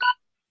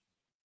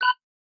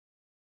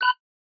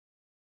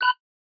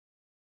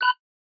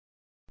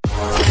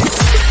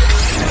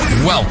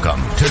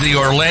Welcome to the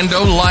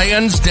Orlando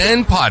Lions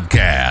Den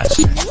Podcast,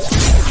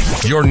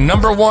 your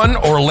number one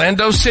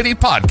Orlando City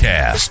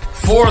podcast.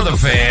 For the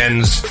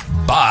fans,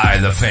 by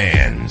the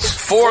fans.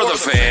 For the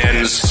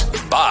fans,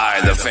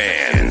 by the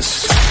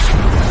fans.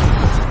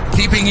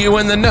 Keeping you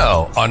in the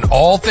know on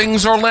all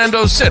things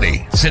Orlando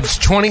City since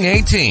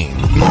 2018.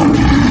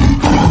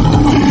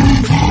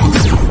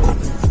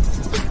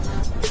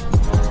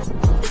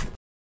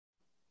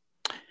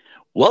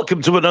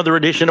 Welcome to another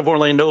edition of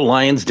Orlando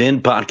Lions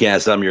Den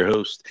Podcast. I'm your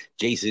host,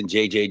 Jason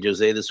JJ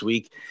Jose this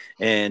week,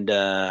 and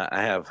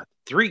I have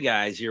three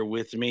guys here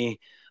with me.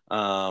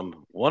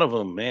 One of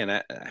them, man,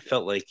 I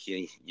felt like,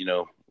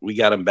 we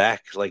got him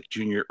back like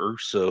Junior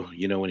Urso,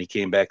 when he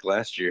came back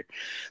last year.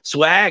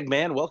 Swag,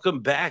 man,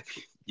 welcome back.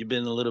 You've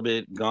been a little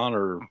bit gone,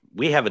 or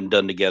we haven't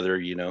done together,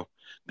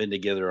 been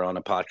together on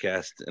a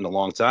podcast in a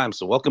long time.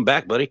 So welcome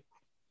back, buddy.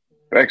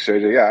 Thanks,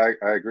 JJ. Yeah,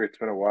 I agree. It's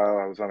been a while.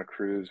 I was on a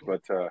cruise,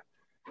 but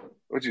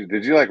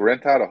did you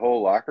rent out a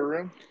whole locker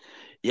room?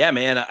 Yeah,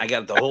 man, I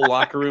got the whole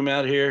locker room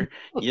out here.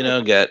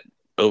 Got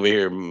over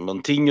here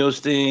Montino's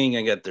thing.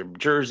 I got their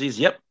jerseys.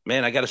 Yep,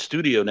 man, I got a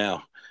studio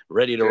now,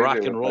 ready to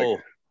rock and roll.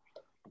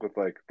 With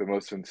the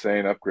most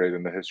insane upgrade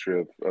in the history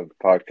of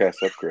podcast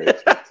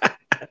upgrades.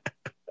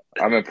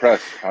 I'm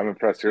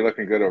impressed. You're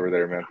looking good over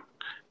there, man.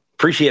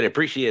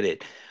 Appreciate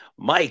it.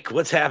 Mike,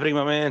 what's happening,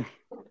 my man?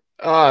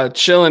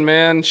 Chilling,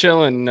 man.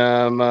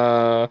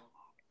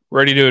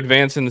 Ready to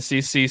advance in the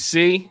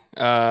CCC.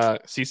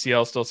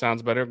 CCL still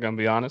sounds better, gonna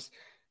be honest.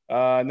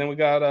 And then we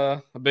got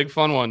a big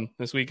fun one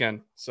this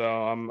weekend. So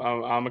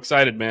I'm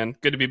excited, man.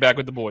 Good to be back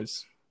with the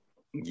boys.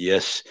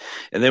 Yes.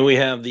 And then we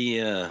have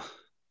the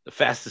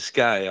fastest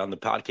guy on the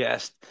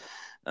podcast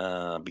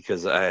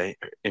because I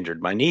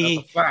injured my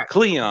knee.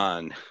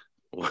 Cleon,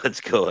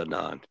 what's going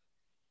on?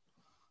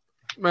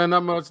 Man,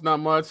 not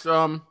much.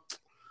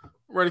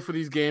 Ready for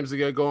these games to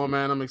get going,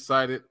 man. I'm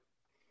excited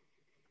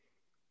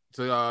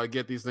to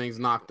get these things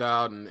knocked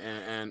out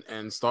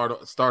and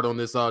start on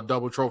this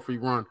double trophy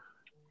run.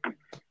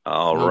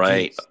 All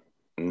right.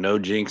 No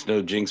jinx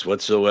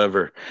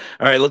whatsoever.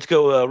 All right, let's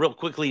go real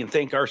quickly and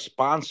thank our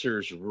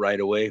sponsors right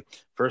away.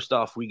 First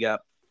off, we got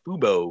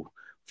Fubo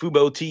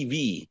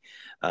TV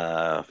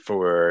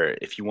for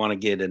if you want to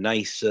get a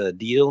nice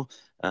deal.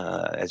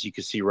 As you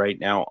can see right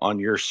now on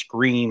your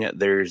screen,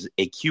 there's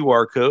a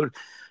QR code.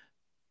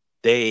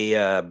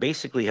 They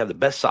basically have the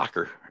best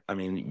soccer. I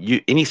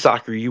mean, any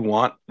soccer you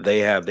want, they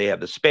have. They have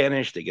the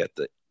Spanish, they got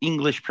the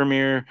English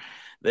Premier,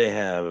 they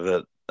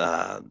have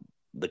the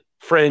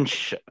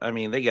French. I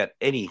mean, they got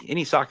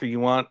any soccer you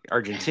want,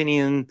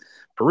 Argentinian,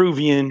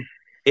 Peruvian.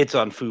 It's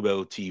on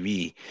Fubo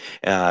TV.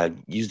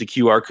 Use the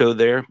QR code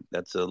there.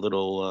 That's a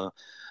little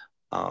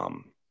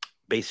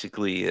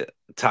basically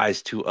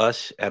ties to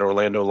us at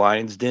Orlando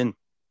Lions Den.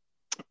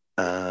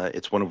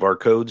 It's one of our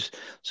codes.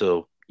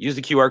 So use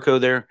the QR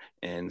code there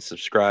and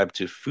subscribe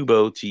to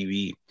Fubo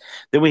TV.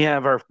 Then we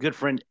have our good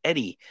friend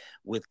Eddie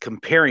with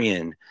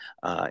Comparion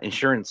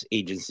Insurance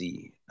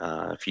Agency.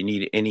 If you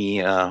need any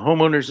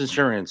homeowners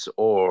insurance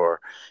or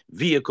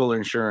vehicle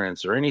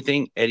insurance or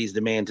anything, Eddie's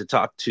the man to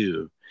talk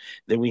to.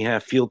 Then we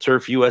have Field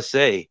Turf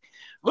USA.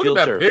 Look at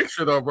that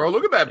picture, though, bro.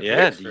 Look at that picture.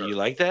 Yeah, do you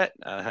like that?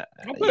 I'll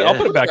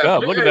put it back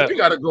up. Look at that. We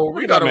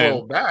gotta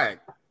roll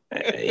back.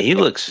 He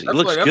looks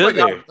good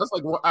there. That's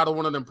like out of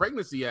one of them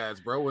pregnancy ads,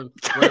 bro. When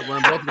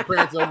both the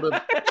parents are over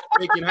there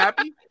faking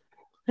happy,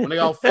 when they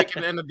all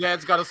faking and the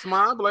dad's got a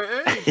smile, but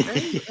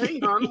hey,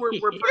 hon,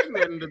 we're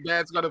pregnant, and the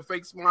dad's got a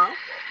fake smile.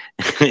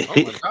 Oh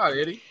my God,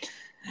 Eddie.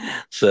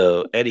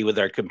 So Eddie with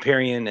our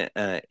Comparion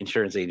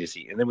Insurance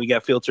Agency, and then we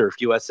got Field Turf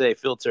USA.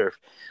 Field Turf,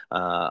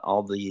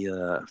 all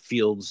the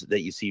fields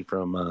that you see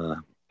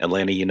from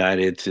Atlanta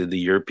United to the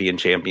European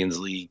Champions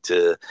League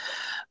to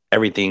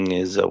everything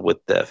is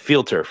with the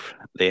Field Turf.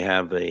 They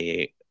have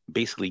a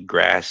basically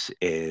grass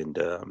and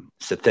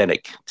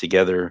synthetic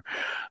together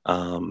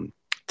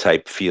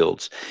type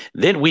fields.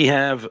 Then we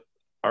have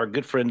our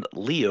good friend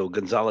Leo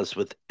Gonzalez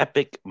with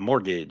Epic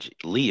Mortgage.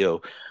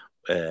 Leo,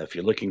 if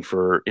you're looking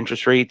for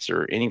interest rates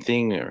or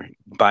anything, or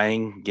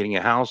getting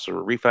a house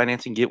or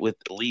refinancing, get with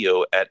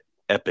Leo at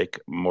Epic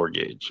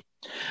Mortgage.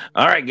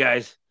 All right,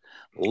 guys.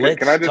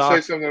 Can I just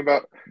say something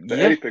about the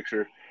Eddie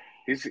picture?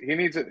 He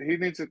needs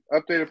an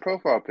updated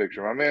profile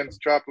picture. My man's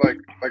dropped like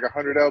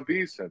 100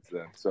 lbs since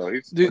then. So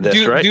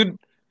that's right.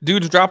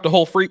 Dude's dropped a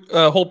whole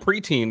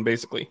preteen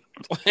basically.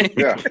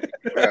 yeah.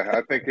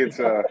 I think it's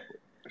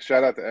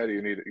shout out to Eddie.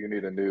 You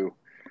need a new.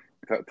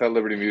 Tell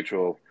Liberty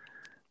Mutual,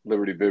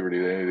 Liberty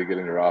Biberty, they need to get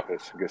in your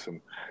office and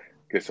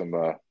get some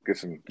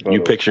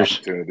new pictures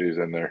opportunities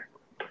in there.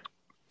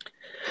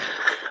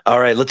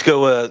 All right, let's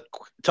go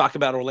talk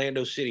about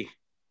Orlando City.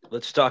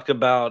 Let's talk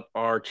about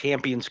our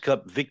Champions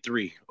Cup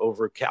victory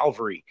over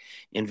Calvary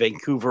in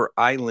Vancouver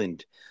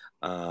Island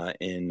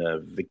in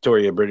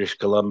Victoria, British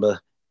Columbia.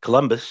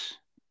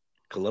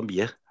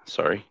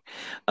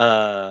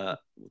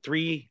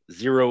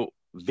 3-0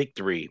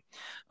 victory.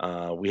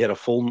 We had a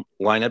full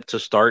lineup to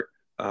start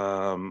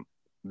the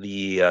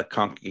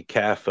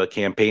CONCACAF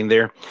campaign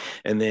there.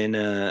 And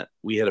then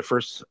we had a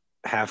first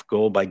half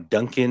goal by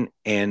Duncan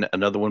and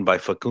another one by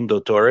Facundo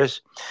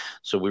Torres.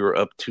 So we were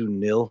up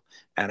 2-0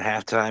 at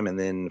halftime, and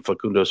then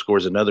Facundo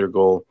scores another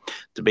goal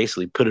to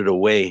basically put it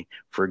away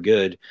for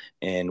good,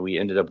 and we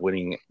ended up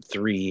winning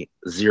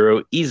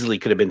 3-0. Easily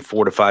could have been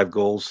 4 to 5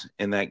 goals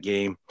in that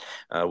game.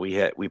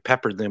 We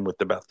peppered them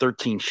with about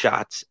 13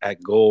 shots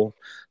at goal.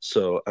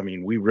 So I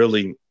mean, we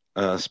really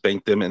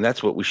spanked them, and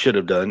that's what we should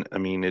have done. I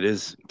mean, it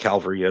is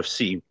Calvary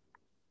FC.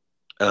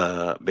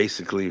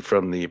 Basically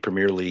from the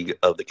Premier League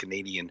of the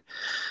Canadian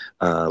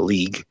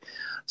League.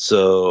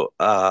 So,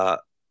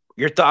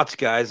 your thoughts,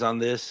 guys, on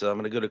this? I'm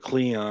going to go to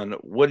Cleon.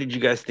 What did you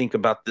guys think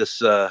about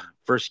this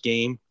first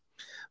game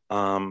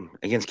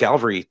against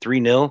Calvary,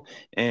 3-0,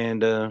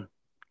 and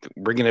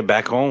bringing it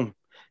back home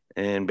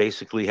and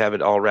basically have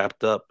it all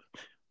wrapped up?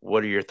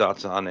 What are your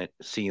thoughts on it,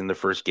 seeing the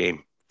first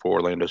game for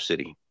Orlando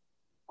City?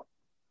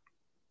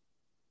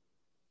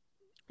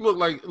 Look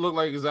like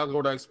exactly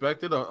what I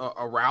expected,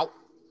 a rout.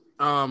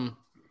 They're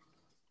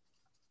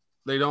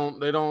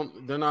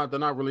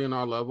not really in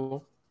our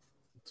level,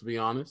 to be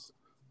honest.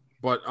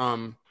 But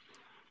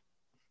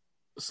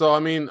so I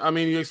mean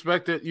you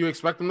expect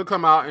them to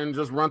come out and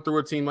just run through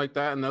a team like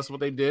that, and that's what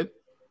they did.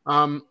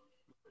 I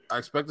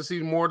expect to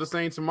see more of the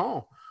same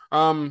tomorrow.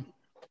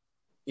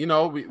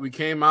 We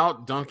came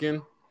out,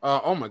 Duncan.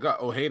 Oh my God,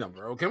 Ojeda,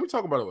 bro. Can we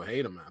talk about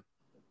Ojeda, man?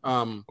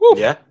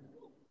 Yeah.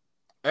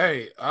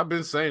 Hey, I've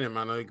been saying it,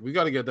 man. Like, we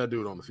got to get that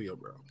dude on the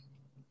field, bro.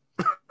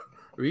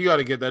 We got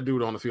to get that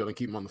dude on the field and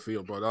keep him on the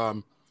field.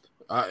 But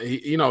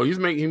he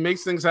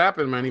makes things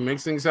happen, man. He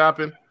makes things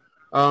happen.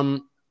 I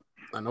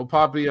know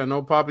Poppy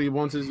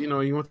wants his, he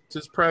wants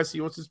his press.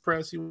 He wants his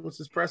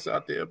press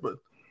out there. But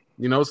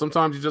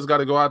sometimes you just got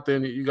to go out there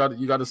and you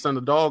got to send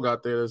a dog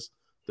out there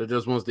that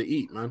just wants to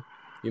eat, man.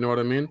 You know what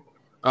I mean?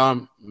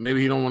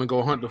 Maybe he don't want to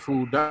go hunt the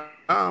food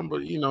down,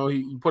 but he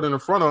put it in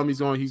front of him. He's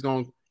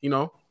going,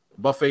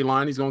 buffet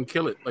line. He's going to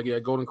kill it like he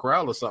had Golden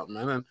Corral or something,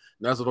 man. And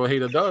that's what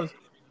Ojeda does.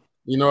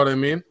 You know what I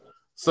mean?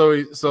 So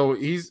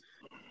he's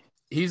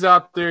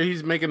out there.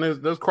 He's making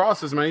those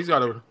crosses, man. He's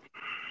got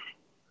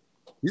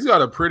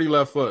a pretty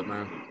left foot,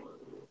 man.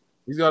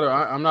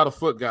 I'm not a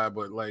foot guy,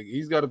 but like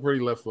he's got a pretty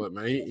left foot,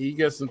 man. He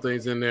gets some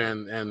things in there,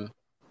 and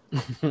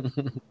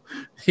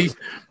he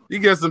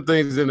gets some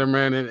things in there,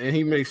 man, and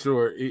he makes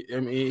sure.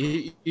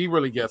 He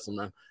really gets them,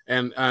 man.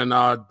 And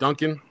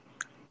Duncan,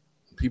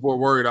 people are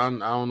worried. I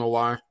don't know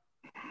why.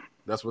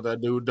 That's what that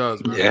dude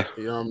does, man.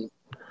 Yeah.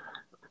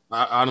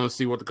 I don't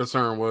see what the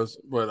concern was,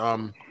 but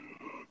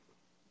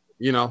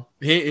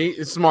he's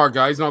a smart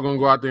guy. He's not going to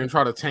go out there and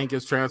try to tank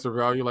his transfer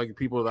value like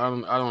people. I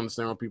don't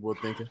understand what people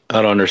are thinking.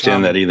 I don't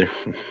understand that either.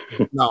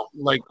 No,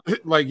 like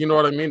you know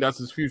what I mean. That's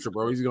his future,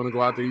 bro. He's going to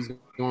go out there. He's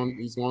going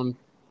to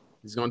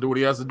do what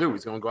he has to do.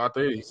 He's going to go out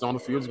there. He's on the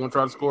field. He's going to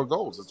try to score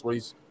goals. That's what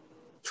he's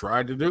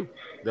tried to do.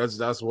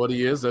 That's what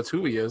he is. That's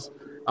who he is.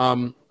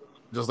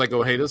 Just like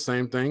Ojeda,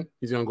 same thing.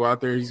 He's going to go out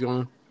there. He's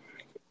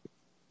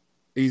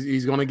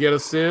going to get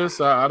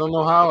assists. I don't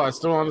know how. I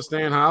still don't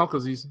understand how,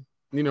 because he's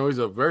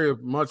a very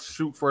much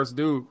shoot first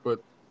dude, but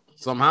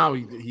somehow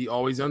he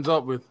always ends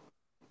up with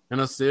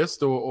an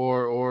assist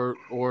or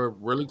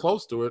really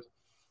close to it.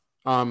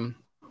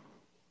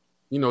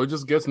 He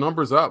just gets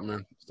numbers up,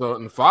 man. So,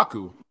 and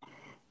Facu,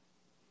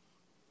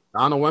 I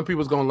don't know when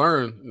people's gonna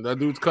learn. That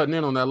dude's cutting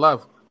in on that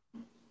left.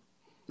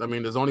 I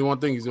mean, there's only one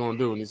thing he's gonna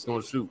do, and he's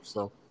gonna shoot.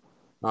 So,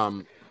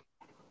 but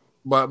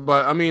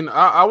I mean,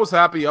 I was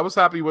happy. I was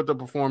happy with the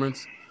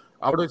performance.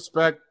 I would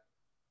expect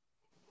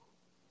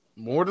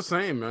more the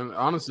same, man.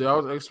 Honestly, I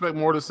would expect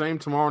more the same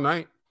tomorrow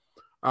night.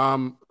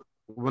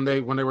 When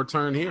they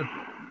return here.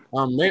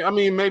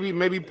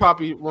 Maybe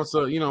Poppy wants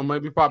to,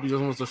 maybe Poppy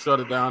just wants to shut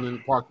it down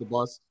and park the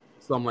bus,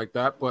 something like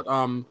that. But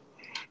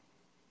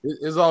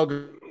it's all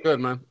good,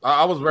 man.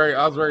 I was very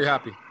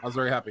happy. I was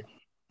very happy.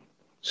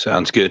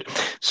 Sounds good.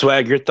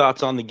 Swag, your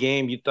thoughts on the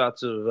game? Your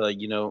thoughts of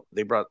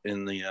they brought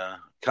in the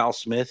Kyle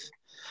Smith.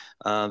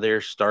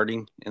 They're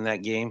starting in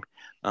that game.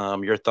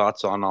 Your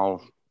thoughts on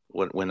all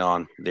what went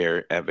on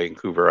there at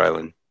Vancouver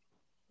Island?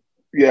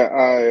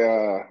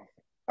 Yeah,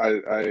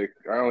 I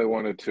only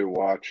wanted to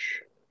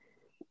watch.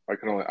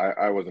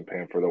 I wasn't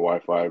paying for the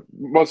Wi-Fi,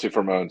 mostly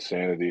for my own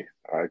sanity.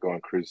 I go on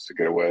cruises to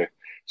get away,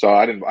 so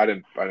I didn't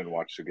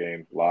watch the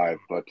game live,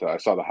 but I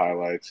saw the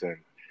highlights and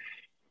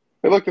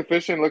it looked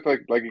efficient. It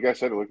looked like you guys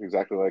said, it looked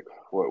exactly like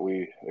what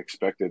we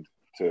expected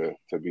to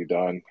be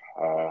done.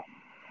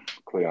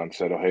 Cleon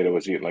said Ojeda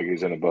was eating like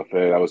he's in a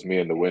buffet. That was me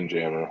in the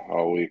Windjammer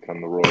all week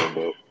on the Royal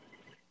Boat.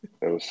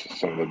 It was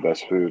some of the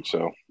best food.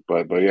 So,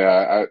 but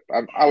yeah,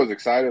 I was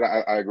excited.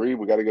 I agree.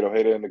 We got to get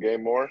Ojeda in the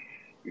game more.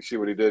 You see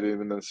what he did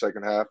even in the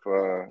second half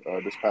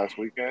this past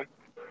weekend.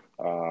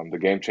 The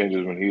game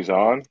changes when he's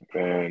on,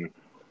 and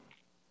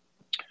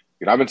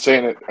I've been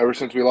saying it ever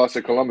since we lost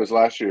at Columbus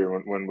last year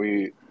when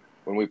we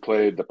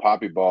played the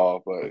poppy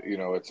ball. But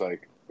it's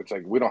like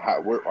we don't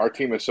have. Our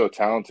team is so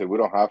talented. We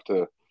don't have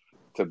to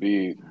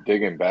be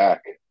digging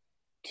back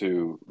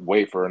to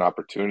wait for an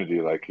opportunity.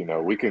 Like,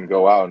 we can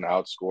go out and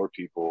outscore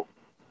people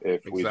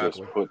if we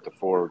just put the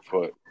forward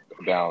foot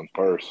down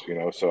first,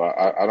 so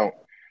I don't,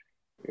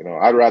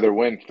 I'd rather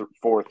win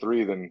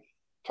 4-3 than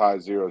tie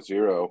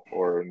 0-0,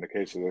 or in the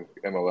case of the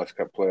MLS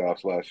Cup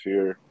playoffs last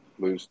year,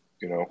 lose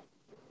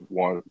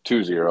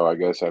 1-2-0, I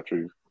guess, after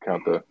you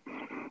count the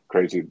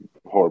crazy,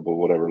 horrible,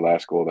 whatever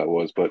last goal that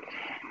was. But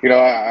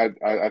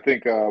I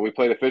think we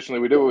played efficiently.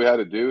 We did what we had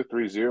to do.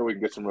 3-0. We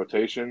can get some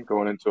rotation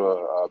going into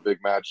a big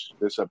match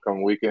this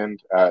upcoming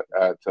weekend at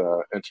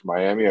Inter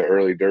Miami, an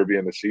early derby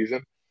in the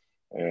season,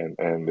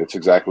 and it's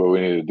exactly what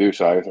we need to do.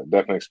 So I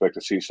definitely expect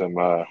to see some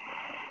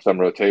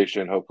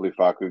rotation. Hopefully,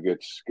 Facu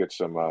gets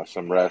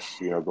some rest.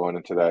 Going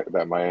into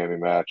that Miami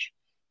match.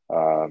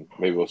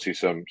 Maybe we'll see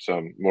some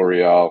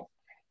Muriel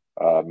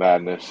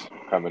madness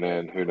coming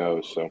in. Who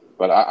knows? So,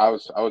 but I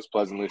was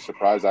pleasantly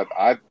surprised.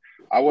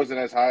 I wasn't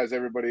as high as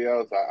everybody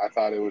else. I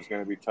thought it was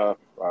going to be tough,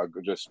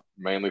 just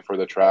mainly for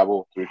the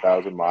travel.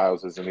 3,000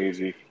 miles isn't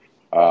easy.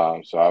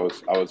 So I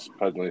was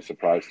pleasantly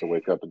surprised to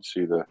wake up and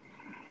see the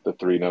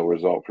 3-0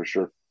 result for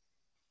sure.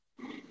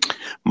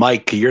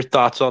 Mike, your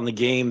thoughts on the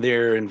game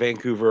there in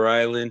Vancouver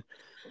Island?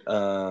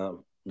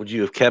 Would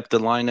you have kept the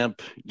lineup?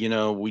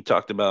 We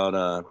talked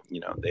about,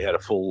 they had a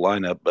full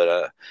lineup,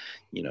 but,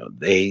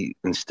 he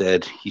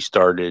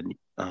started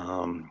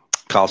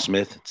Kyle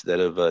Smith instead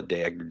of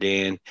Dagger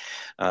Dan.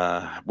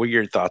 What are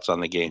your thoughts on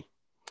the game?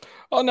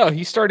 Oh no,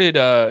 he started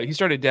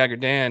Dagger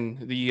Dan.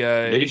 The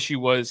issue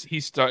was he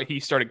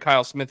started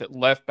Kyle Smith at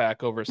left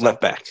back over Santos.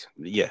 Left back.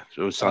 Yeah,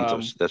 it was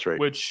Santos. That's right.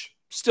 Which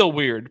still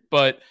weird,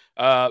 but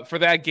for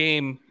that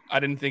game, I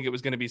didn't think it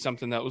was going to be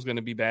something that was going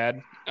to be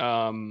bad.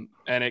 And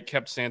it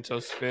kept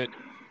Santos fit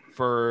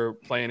for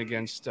playing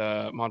against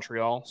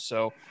Montreal.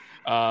 So,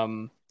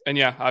 and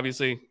yeah,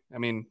 obviously, I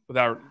mean,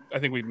 I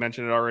think we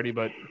mentioned it already,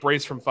 but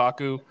brace from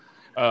Facu,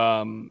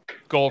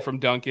 goal from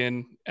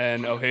Duncan,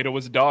 and Ojeda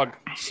was a dog.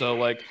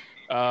 So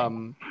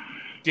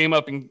game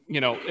up, and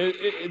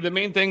the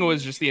main thing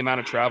was just the amount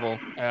of travel,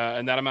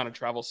 and that amount of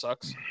travel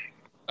sucks.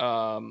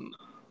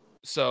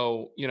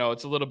 So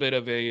it's a little bit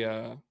of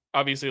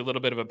obviously a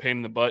little bit of a pain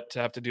in the butt to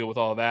have to deal with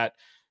all of that,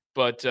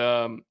 but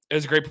it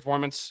was a great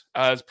performance.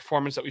 It's a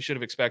performance that we should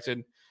have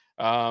expected.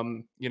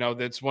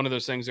 That's one of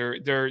those things.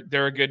 They're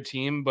a good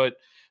team, but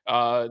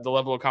the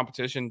level of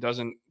competition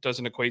doesn't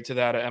equate to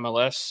that at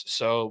MLS.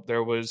 So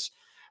there was,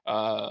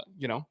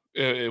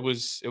 it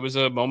was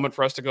a moment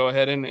for us to go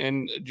ahead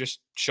and just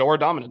show our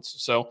dominance.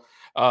 So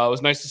it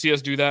was nice to see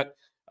us do that.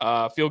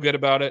 Feel good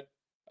about it,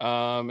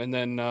 and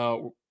then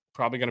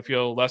probably going to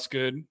feel less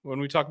good when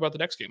we talk about the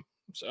next game.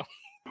 So.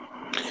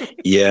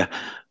 Yeah.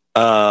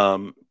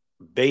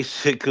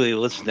 Basically,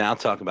 let's now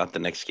talk about the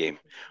next game,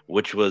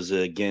 which was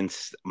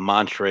against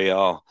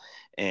Montreal.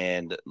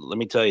 And let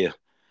me tell you,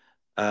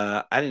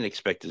 I didn't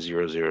expect a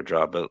 0-0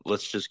 draw, but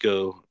let's just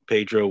go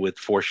Pedro with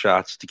 4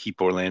 shots to keep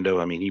Orlando.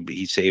 I mean,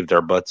 he saved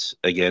our butts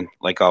again,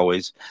 like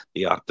always,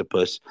 the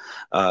octopus.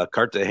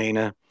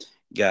 Cartagena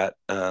got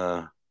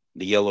the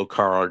yellow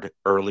card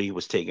early,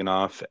 was taken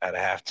off at a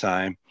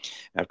halftime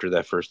after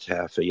that first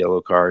half, a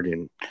yellow card.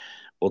 And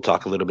we'll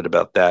talk a little bit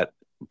about that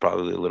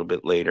probably a little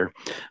bit later.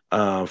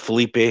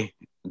 Felipe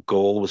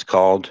goal was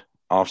called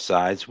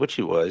offsides, which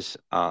he was.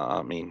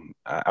 I mean,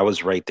 I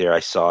was right there.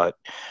 I saw it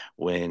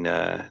when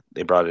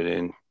they brought it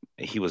in.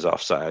 He was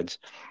offsides.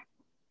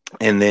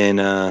 And then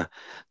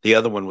the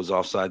other one was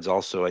offsides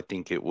also. I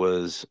think it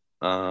was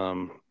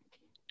who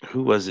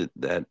was it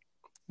that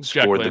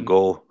scored the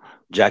goal?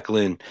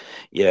 Jacqueline.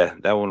 Yeah,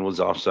 that one was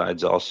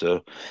offsides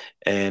also.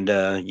 And,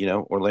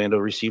 Orlando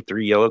received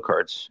 3 yellow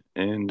cards.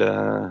 And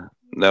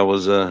that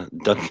was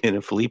Duncan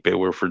and Felipe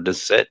were for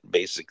Dissett,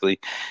 basically,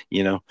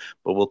 but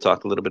we'll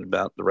talk a little bit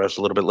about the rest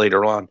a little bit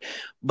later on.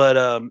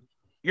 But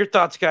your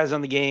thoughts, guys,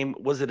 on the game.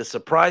 Was it a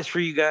surprise for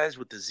you guys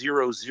with the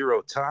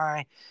 0-0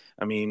 tie?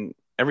 I mean,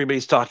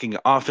 everybody's talking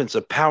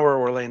offensive power,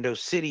 Orlando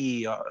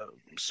City,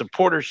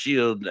 supporter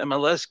shield,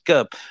 MLS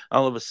Cup.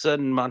 All of a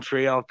sudden,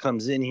 Montreal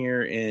comes in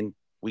here and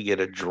we get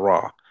a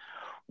draw.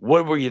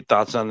 What were your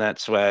thoughts on that,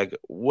 Swag?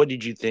 What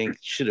did you think?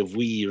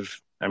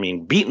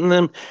 Beaten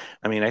them?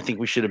 I think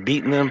we should have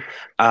beaten them.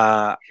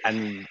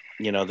 And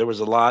there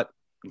was a lot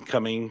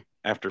coming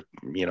after,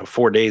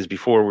 4 days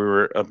before we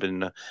were up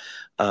in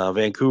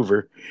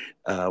Vancouver.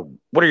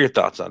 What are your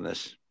thoughts on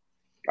this?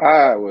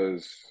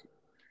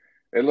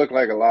 It looked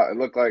like a lot. It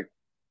looked like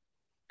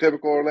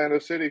typical Orlando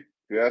City, if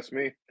you ask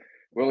me.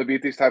 We only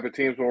beat these type of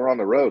teams when we're on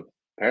the road,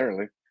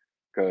 apparently.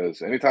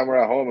 Because anytime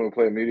we're at home and we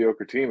play a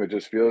mediocre team, it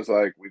just feels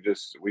like we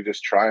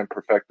just try and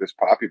perfect this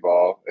poppy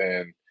ball,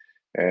 and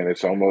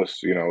it's almost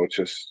it's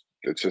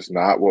just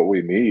not what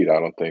we need. I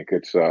don't think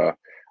it's I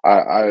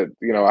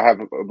have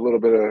a little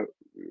bit of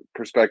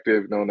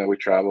perspective knowing that we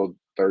traveled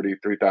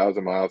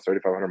 33,000 miles,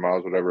 3,500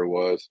 miles, whatever it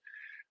was,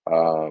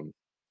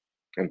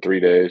 in 3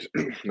 days.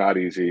 Not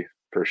easy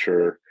for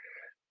sure,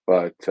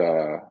 but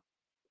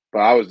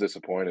I was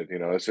disappointed.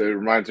 It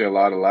reminds me a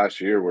lot of last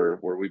year where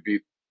we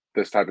beat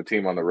this type of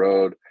team on the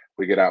road.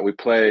 We get out, we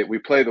play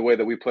the way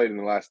that we played in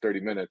the last 30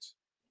 minutes.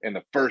 In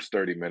the first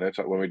 30 minutes,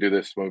 when we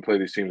play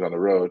these teams on the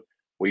road,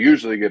 we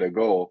usually get a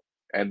goal,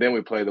 and then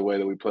we play the way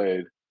that we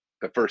played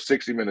the first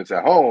 60 minutes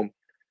at home,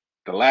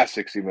 the last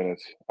 60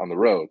 minutes on the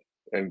road.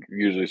 and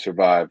usually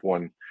survive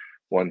 1-0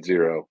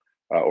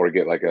 or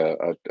get like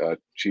a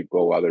cheap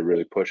goal while they're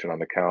really pushing on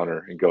the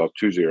counter and go up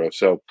 2-0.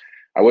 So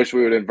I wish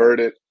we would invert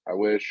it. I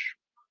wish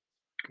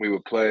we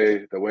would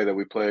play the way that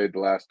we played the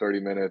last 30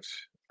 minutes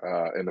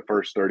in the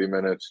first 30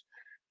 minutes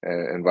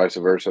and vice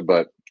versa.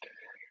 But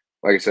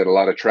like I said, a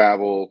lot of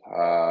travel,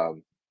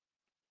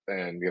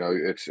 and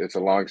it's a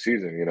long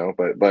season,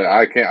 But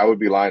I would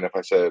be lying if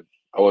I said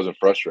I wasn't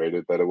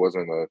frustrated that it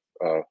wasn't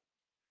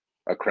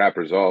a crap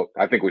result.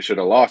 I think we should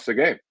have lost the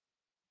game,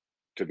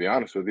 to be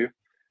honest with you.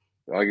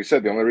 Like you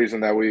said, the only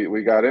reason that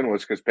we got in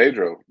was because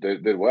Pedro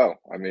did well.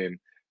 I mean,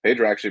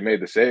 Pedro actually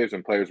made the saves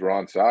and players were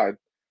onside.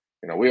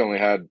 We only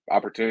had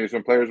opportunities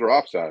when players were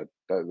offside.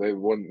 They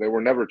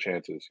were never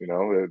chances. They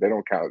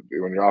don't count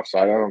when you're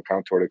offside. I don't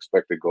count toward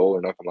expected goal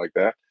or nothing like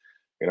that.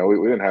 We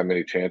didn't have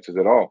many chances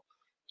at all.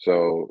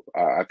 So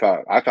I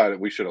thought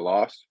we should have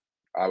lost.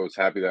 I was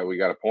happy that we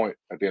got a point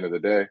at the end of the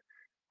day.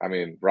 I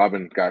mean,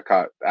 Robin got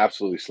caught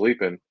absolutely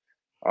sleeping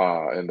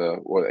in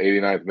the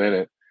 89th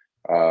minute.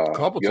 A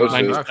couple times,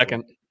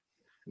 92nd.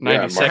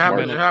 92nd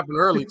minute. It happened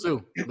early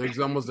too.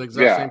 Almost the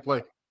exact same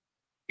play.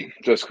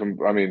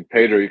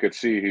 Pedro, you could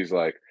see he's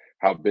like,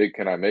 how big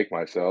can I make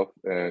myself?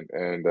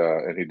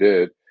 And he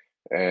did.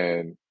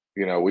 And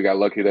we got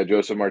lucky that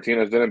Joseph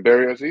Martinez didn't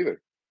bury us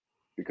either,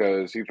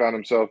 because he found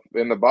himself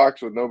in the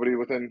box with nobody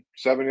within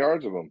 7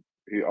 yards of him.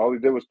 All he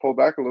did was pull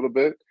back a little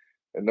bit,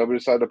 and nobody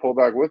decided to pull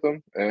back with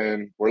him.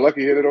 And we're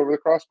lucky he hit it over the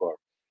crossbar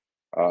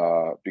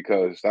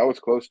because that was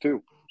close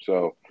too.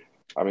 So,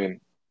 I mean,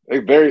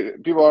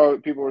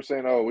 people were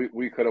saying, oh,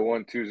 we could have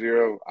won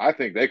 2-0. I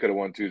think they could have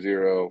won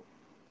 2-0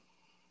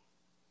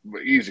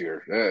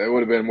 easier. It would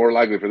have been more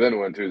likely for them to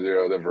win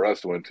 2-0 than for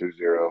us to win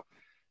 2-0.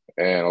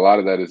 And a lot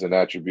of that is an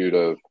attribute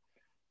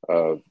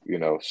of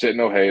sitting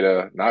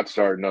Ojeda, not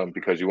starting them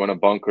because you want to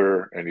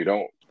bunker and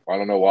I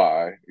don't know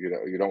why,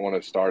 you don't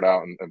want to start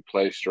out and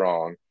play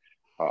strong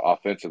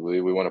offensively.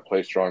 We want to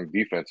play strong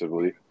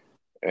defensively.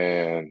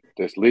 And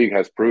this league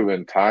has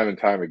proven time and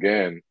time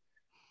again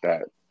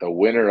that the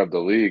winner of the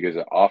league is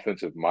an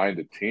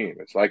offensive-minded team.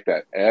 It's like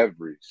that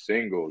every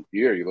single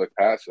year. You look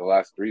past the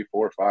last 3,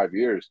 4, 5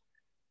 years,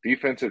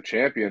 defensive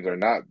champions are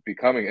not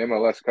becoming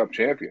MLS Cup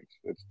champions.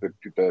 It's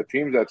the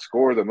teams that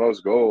score the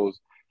most goals,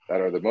 that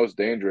are the most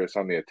dangerous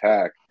on the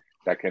attack,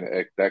 that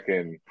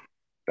can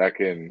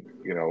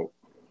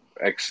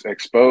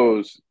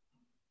expose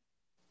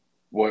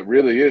what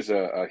really is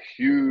a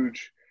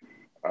huge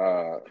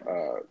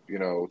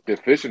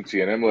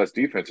deficiency in MLS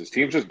defenses.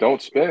 Teams just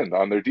don't spend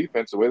on their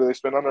defense the way that they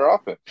spend on their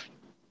offense,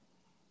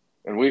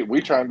 and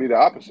we try and be the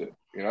opposite.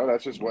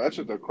 That's just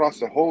across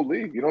the whole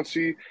league. You don't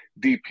see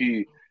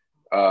DP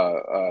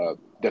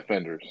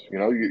defenders.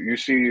 You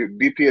see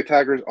DP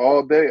attackers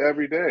all day,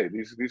 every day.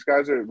 These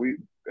guys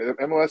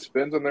MLS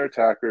spins on their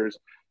attackers.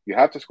 You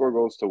have to score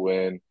goals to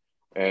win,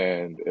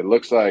 and it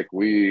looks like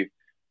we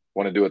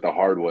want to do it the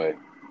hard way.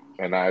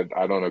 And I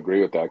don't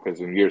agree with that,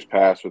 because in years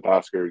past with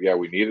Oscar, yeah,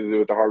 we needed to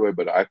do it the hard way.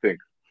 But I think,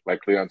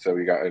 like Cleon said,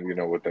 we got,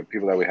 with the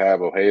people that we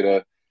have,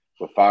 Ojeda,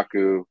 with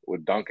Facu,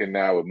 with Duncan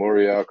now, with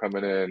Muriel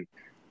coming in,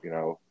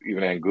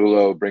 even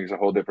Angulo brings a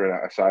whole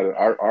different side.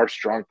 Our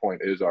strong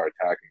point is our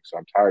attacking. So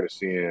I'm tired of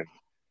seeing,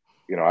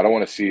 I don't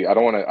want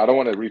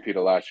to repeat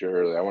of last year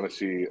early. I want to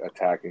see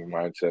attacking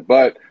mindset.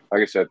 But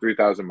like I said,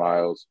 3,000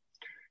 miles,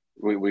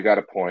 we got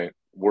a point.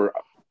 We're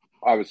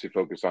obviously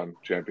focused on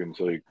Champions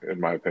League, in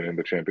my opinion,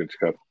 the Champions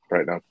Cup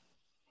right now.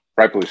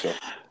 Rightfully so.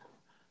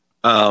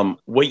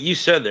 What you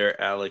said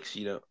there, Alex,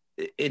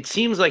 it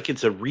seems like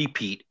it's a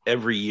repeat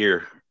every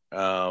year.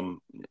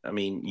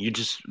 You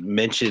just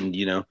mentioned,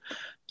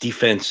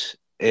 defense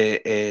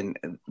and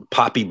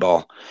poppy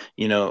ball.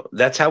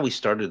 That's how we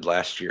started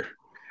last year.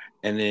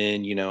 And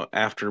then,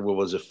 after,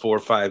 4 or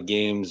 5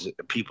 games,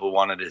 people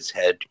wanted his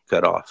head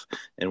cut off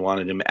and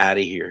wanted him out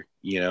of here,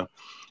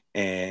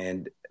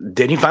 And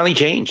then he finally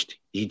changed.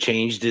 He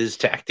changed his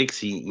tactics.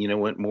 He,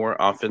 went more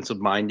offensive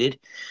minded,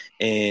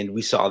 and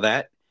we saw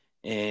that.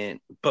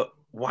 But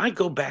why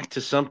go back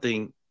to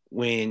something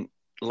when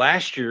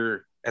last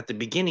year at the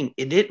beginning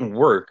it didn't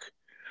work?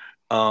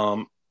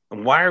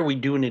 Why are we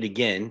doing it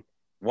again?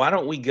 Why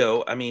don't we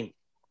go?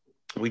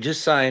 We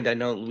just signed, I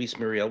know, Luis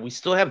Muriel. We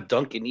still have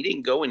Duncan. He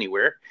didn't go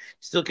anywhere.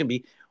 Still can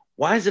be.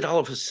 Why is it all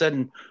of a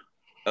sudden,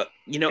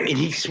 and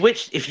he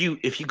switched. If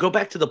you go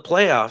back to the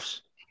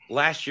playoffs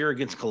last year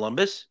against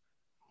Columbus,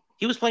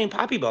 he was playing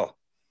poppy ball.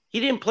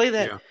 He didn't play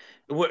that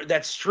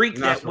that streak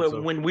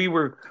when we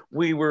were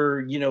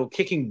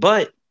kicking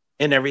butt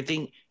and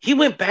everything. He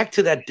went back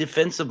to that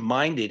defensive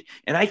minded,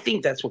 and I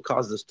think that's what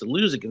caused us to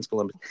lose against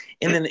Columbus.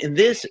 And then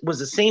this was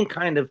the same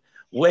kind of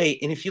way.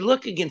 And if you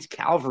look against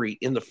Calvary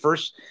in the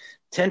first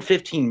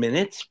 10-15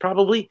 minutes,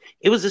 probably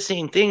it was the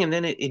same thing, and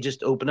then it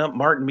just opened up.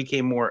 Martin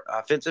became more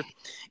offensive.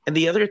 And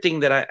the other thing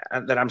that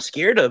I'm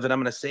scared of, and I'm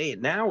going to say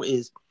it now,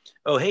 is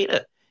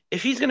Ojeda.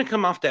 If he's going to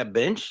come off that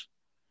bench,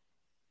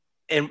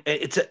 and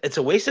it's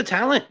a waste of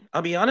talent,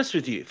 I'll be honest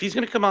with you. If he's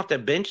going to come off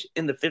that bench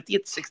in the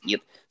 50th, 60th,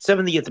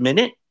 70th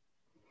minute,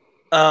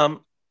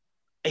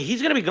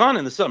 he's going to be gone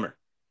in the summer.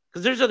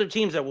 because there's other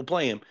teams that will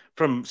play him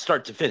from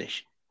start to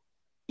finish.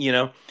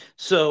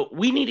 So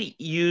we need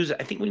to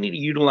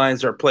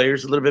utilize our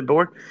players a little bit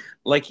more.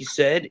 Like you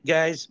said,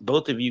 guys,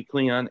 both of you,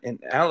 Cleon and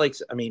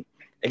Alex, I mean,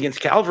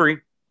 against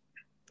Calvary,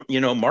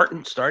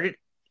 Martin started,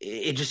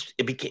 it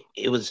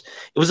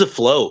was a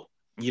flow.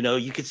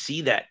 You could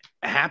see that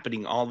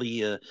happening, all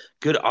the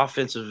good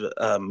offensive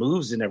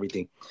moves and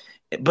everything.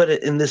 But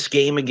in this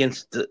game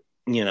against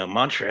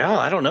Montreal,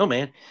 I don't know,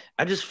 man.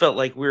 I just felt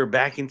like we were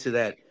back into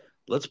that.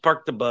 Let's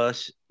park the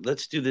bus.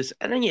 Let's do this.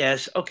 And then,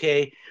 yes,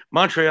 okay,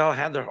 Montreal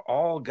had their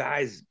all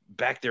guys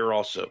back there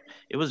also.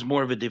 It was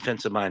more of a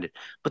defensive minded.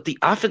 But the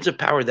offensive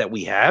power that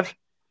we have,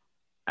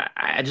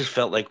 I just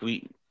felt like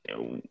we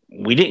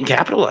didn't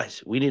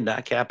capitalize. We did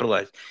not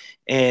capitalize.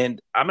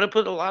 And I'm going to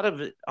put a lot of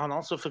it on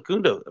also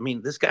Facundo. I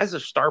mean, this guy's a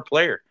star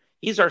player.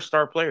 He's our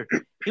star player.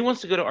 He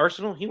wants to go to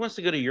Arsenal. He wants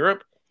to go to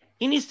Europe.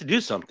 He needs to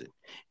do something.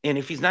 And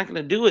if he's not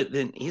going to do it,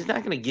 then he's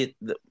not going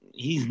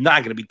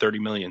to be 30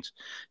 millions,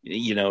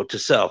 to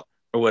sell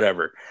or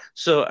whatever.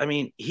 So, I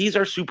mean, he's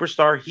our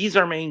superstar. He's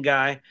our main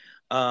guy.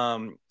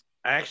 I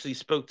actually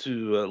spoke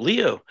to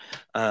Leo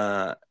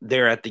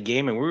there at the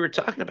game, and we were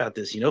talking about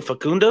this.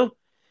 Facundo,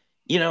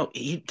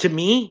 to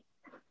me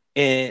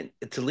and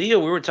to Leo,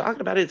 we were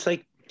talking about it. It's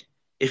like,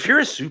 if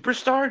you're a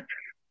superstar,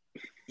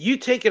 you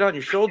take it on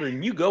your shoulder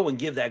and you go and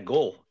give that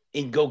goal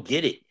and go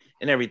get it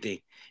and everything.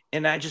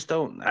 And I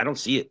don't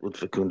see it with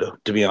Facundo,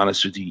 to be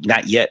honest with you.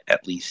 Not yet,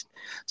 at least.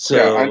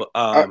 So,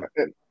 and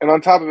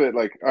on top of it,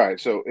 like, all right,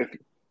 so if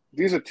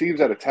these are teams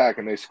that attack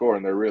and they score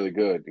and they're really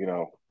good,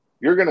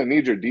 you're going to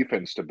need your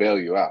defense to bail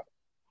you out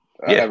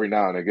every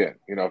now and again.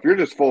 If you're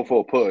just full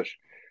push,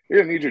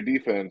 you're going to need your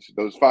defense,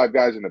 those 5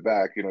 guys in the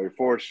back, your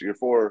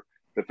 4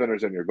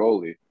 defenders and your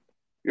goalie,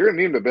 you're going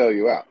to need them to bail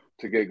you out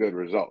to get good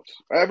results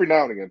every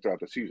now and again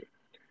throughout the season.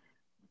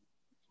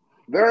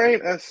 There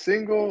ain't a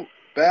single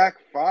back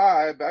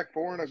 4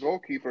 and a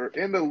goalkeeper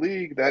in the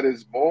league that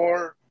is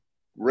more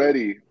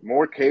ready,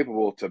 more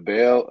capable to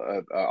bail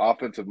an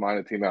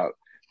offensive-minded team out.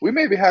 We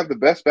maybe have the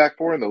best back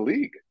 4 in the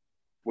league,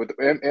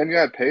 and you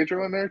had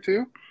Pedro in there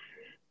too.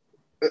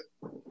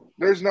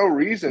 There's no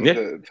reason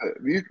to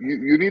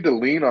you need to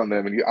lean on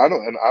them, and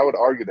I would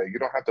argue that you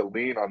don't have to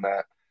lean on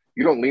that.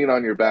 You don't lean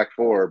on your back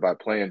 4 by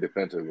playing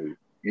defensively.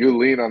 You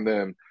lean on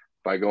them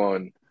by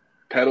going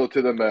pedal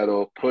to the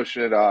metal,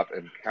 pushing it up,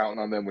 and counting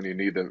on them when you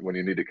need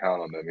to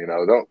count on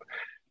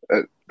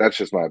them. That's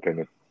just my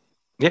opinion.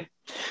 Yeah.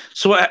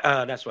 So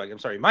that's why I'm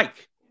sorry,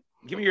 Mike.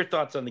 Give me your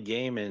thoughts on the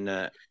game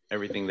and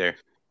everything there.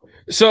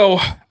 So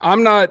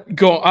I'm going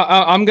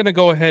to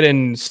go ahead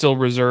and still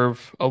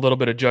reserve a little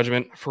bit of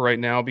judgment for right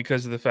now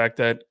because of the fact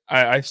that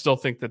I still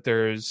think that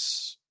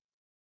there's,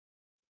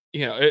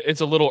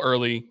 it's a little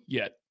early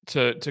yet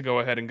to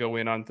go ahead and go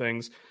in on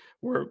things.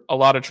 We're a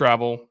lot of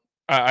travel.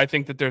 I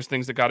think that there's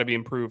things that got to be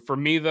improved. For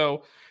me,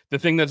 though, the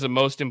thing that's the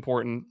most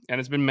important, and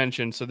it's been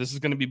mentioned, so this is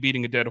going to be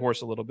beating a dead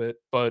horse a little bit,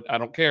 but I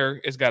don't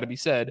care. It's got to be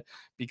said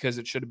because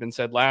it should have been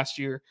said last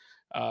year.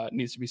 It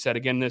needs to be said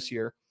again this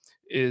year,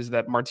 is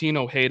that Martin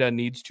Ojeda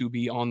needs to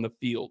be on the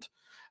field.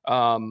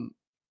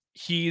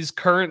 He's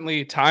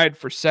currently tied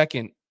for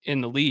second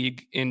in the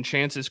league in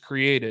chances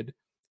created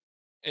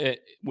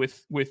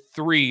with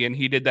 3, and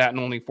he did that in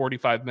only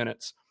 45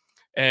 minutes.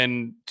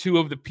 And 2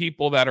 of the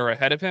people that are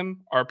ahead of him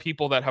are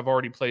people that have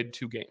already played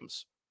 2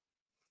 games.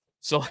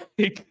 So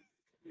like,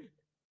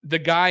 the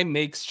guy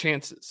makes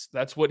chances.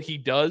 That's what he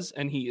does,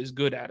 and he is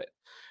good at it.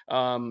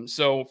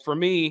 So for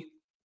me,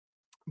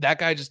 that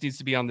guy just needs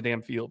to be on the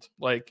damn field.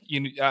 Like,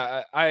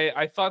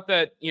 I thought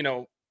that,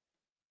 Nico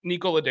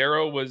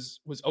Ladero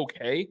was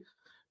okay.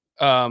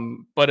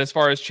 But as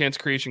far as chance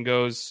creation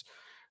goes,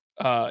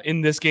 in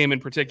this game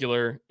in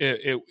particular,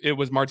 it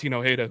was Martin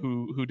Ojeda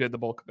who did the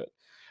bulk of it.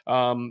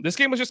 This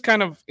game was just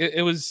kind of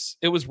it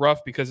was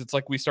rough because it's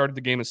like we started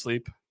the game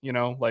asleep,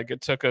 like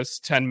it took us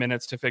 10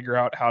 minutes to figure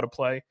out how to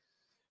play.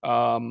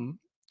 And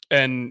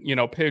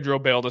Pedro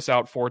bailed us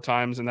out 4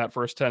 times in that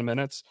first 10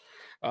 minutes.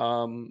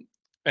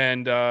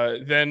 And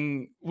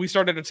then we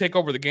started to take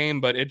over the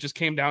game, but it just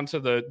came down to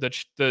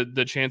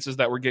the chances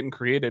that were getting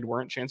created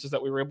weren't chances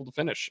that we were able to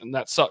finish, and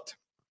that sucked.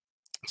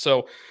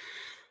 So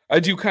I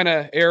do kind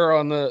of err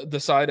on the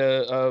side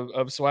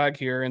of swag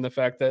here in the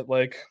fact that,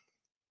 like,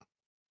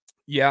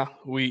 yeah,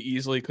 we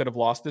easily could have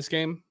lost this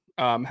game.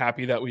 I'm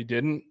happy that we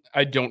didn't.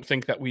 I don't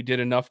think that we did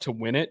enough to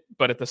win it,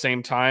 but at the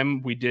same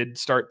time, we did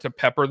start to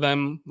pepper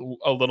them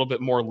a little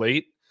bit more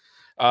late.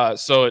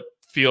 So it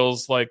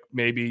feels like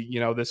maybe,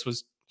 this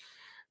was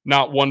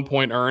not 1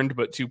 point earned,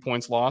 but 2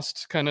 points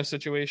lost kind of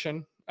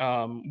situation,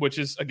 which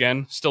is,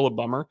 again, still a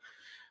bummer.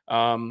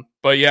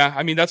 But yeah,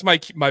 I mean, that's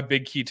my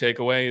big key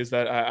takeaway is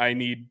that I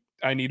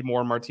need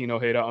more Martin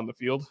Ojeda on the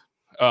field.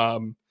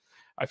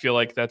 I feel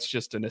like that's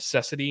just a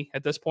necessity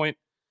at this point.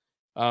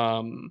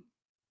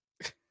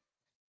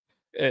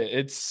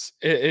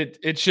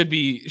 It should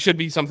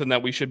be something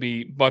that we should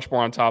be much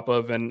more on top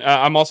of. And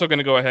I'm also going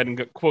to go ahead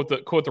and quote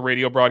the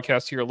radio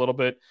broadcast here a little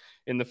bit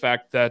in the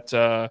fact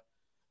that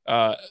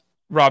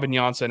Robin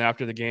Janssen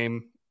after the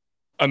game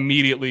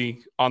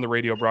immediately on the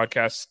radio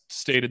broadcast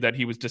stated that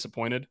he was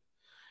disappointed.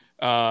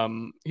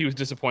 He was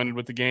disappointed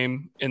with the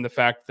game in the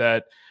fact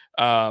that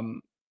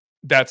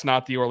that's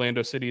not the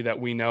Orlando City that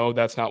we know.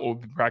 That's not what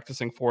we've been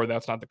practicing for.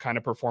 That's not the kind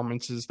of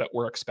performances that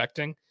we're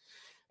expecting.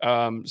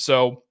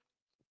 So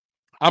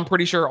I'm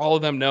pretty sure all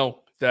of them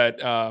know that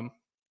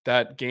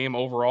that game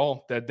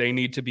overall, that they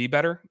need to be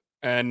better.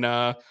 And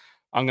I'm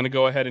going to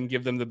go ahead and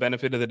give them the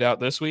benefit of the doubt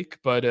this week.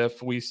 But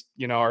if we,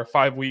 are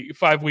 5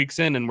 weeks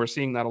in and we're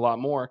seeing that a lot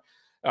more,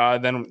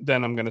 then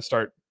I'm going to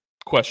start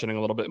questioning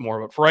a little bit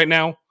more. But for right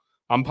now,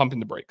 I'm pumping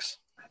the brakes.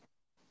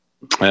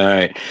 All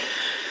right.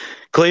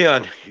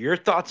 Cleon, your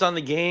thoughts on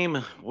the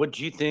game? What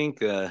do you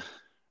think?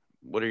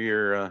 What are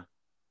your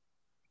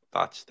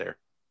thoughts there?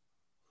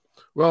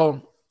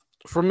 Well,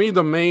 for me,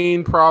 the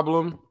main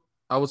problem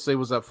I would say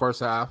was that first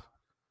half.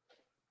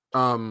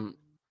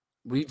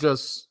 We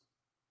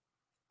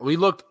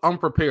looked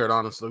unprepared,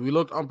 honestly. We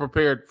looked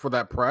unprepared for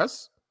that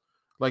press.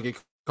 Like it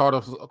caught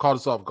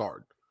us off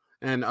guard.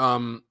 And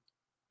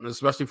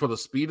especially for the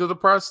speed of the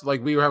press,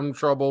 like we were having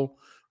trouble.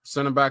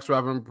 Center backs were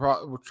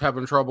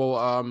having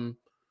trouble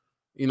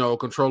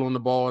controlling the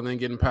ball and then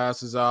getting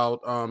passes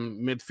out.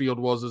 Midfield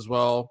was as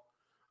well.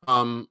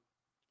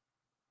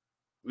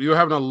 We were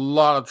having a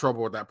lot of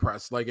trouble with that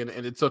press. Like, and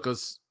it took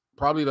us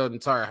probably the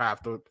entire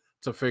half to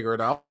figure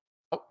it out.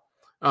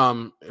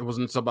 It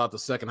wasn't until about the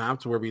second half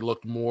to where we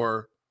looked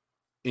more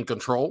in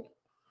control.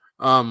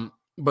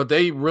 But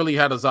they really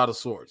had us out of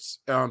sorts.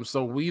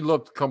 So we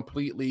looked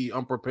completely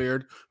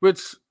unprepared,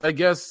 which I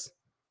guess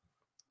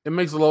it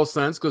makes a little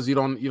sense because you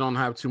don't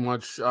have too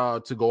much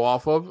to go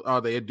off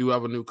of. They do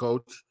have a new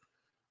coach.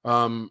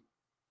 From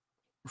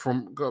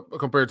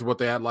compared to what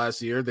they had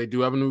last year, they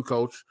do have a new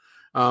coach.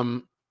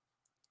 A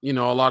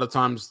lot of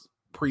times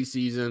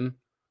preseason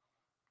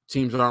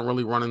teams aren't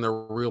really running their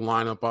real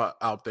lineup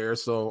out there.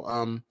 So,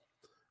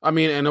 and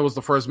it was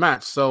the first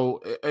match.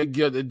 So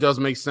it does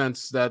make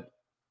sense that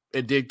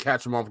it did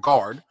catch them off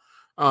guard.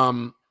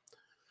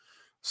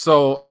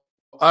 So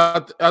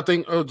I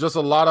think just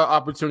a lot of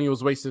opportunity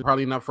was wasted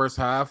probably in that first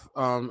half.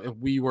 If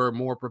we were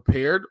more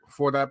prepared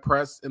for that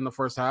press in the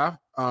first half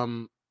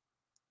and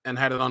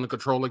had it under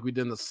control like we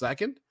did in the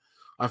second,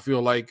 I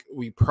feel like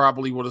we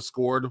probably would have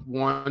scored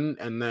one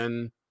and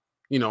then,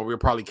 we'll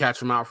probably catch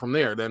them out from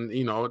there. Then,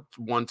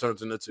 one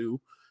turns into two,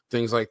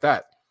 things like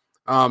that.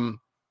 Other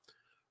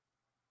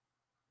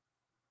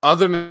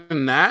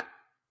than that,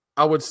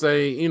 I would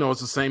say,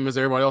 it's the same as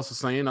everybody else is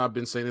saying. I've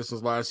been saying this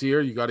since last year.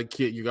 You got to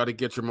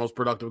get your most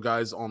productive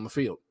guys on the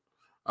field.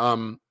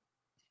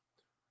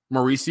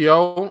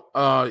 Mauricio,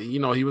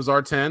 he was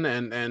our 10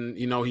 and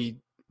he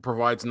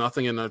provides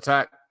nothing in the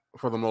attack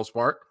for the most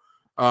part.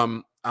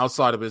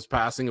 Outside of his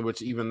passing,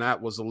 which even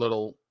that was a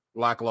little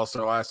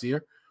lackluster last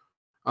year.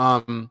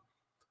 And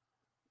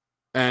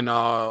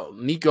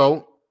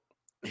Nico,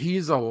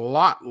 he's a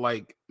lot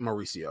like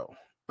Mauricio.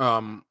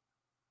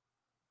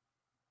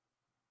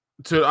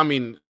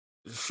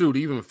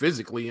 Even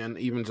physically and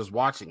even just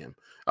watching him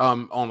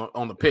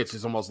on the pitch,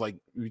 it's almost like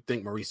you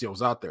think Mauricio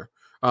was out there.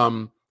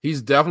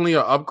 He's definitely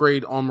an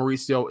upgrade on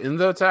Mauricio in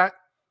the attack,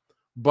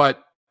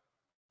 but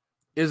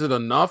is it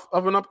enough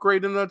of an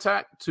upgrade in the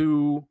attack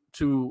to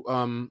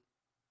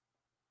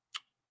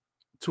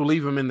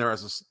leave him in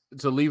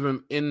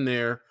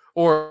there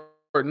or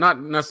not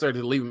necessarily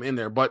to leave him in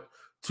there, but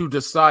to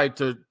decide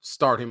to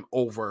start him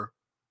over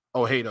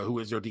Ojeda, who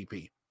is your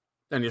DP?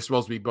 And you're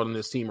supposed to be building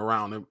this team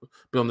around him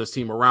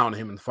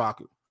and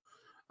Facu.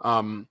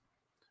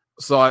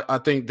 So I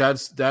think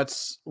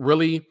that's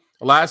really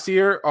last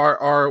year.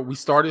 We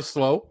started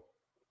slow,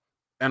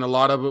 and a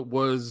lot of it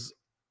was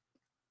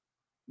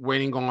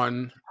waiting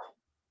on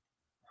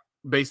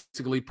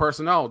basically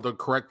the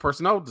correct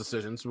personnel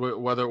decisions.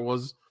 Whether it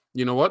was,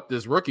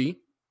 this rookie,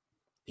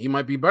 he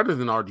might be better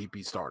than our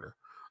DP starter.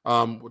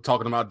 We're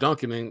talking about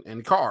Duncan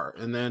and Carr,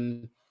 and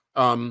then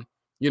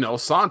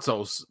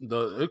Santos,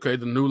 the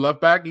new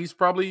left back,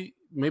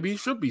 maybe he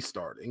should be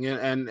starting,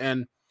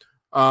 and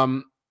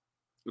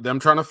them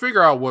trying to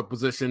figure out what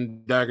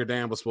position Dagger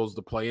Dan was supposed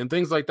to play and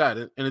things like that.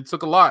 And it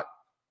took a lot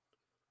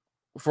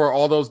for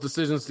all those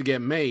decisions to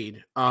get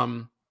made.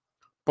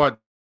 But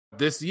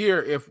this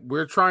year, if we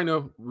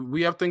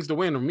have things to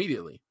win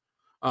immediately.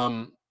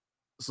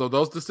 So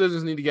those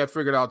decisions need to get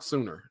figured out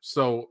sooner.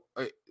 So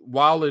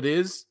while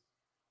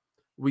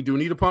we do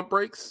need to pump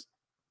brakes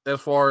as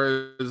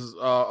far as,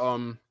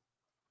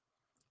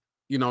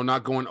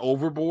 not going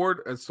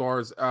overboard as far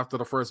as after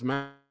the first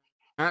match.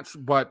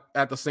 But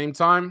at the same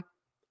time,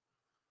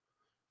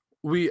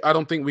 I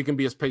don't think we can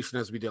be as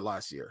patient as we did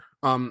last year.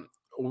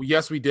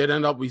 Yes, we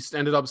ended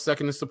up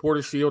second in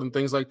Supporters Shield and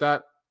things like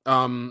that.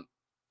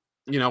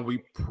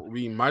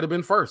 We might have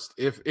been first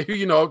if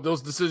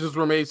those decisions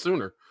were made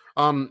sooner.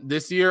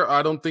 This year,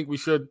 I don't think we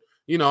should.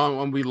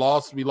 When we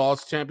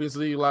lost Champions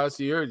League last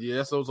year.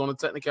 Yes, it was on a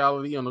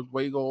technicality, on the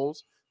away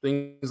goals,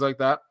 things like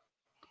that.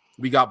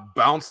 We got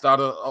bounced out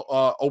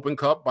of Open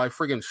Cup by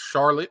friggin'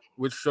 Charlotte,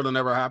 which should have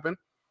never happened.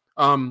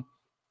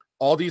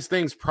 All these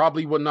things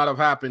probably would not have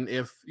happened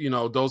if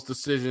those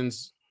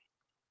decisions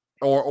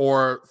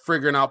or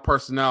figuring out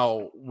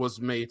personnel was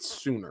made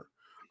sooner.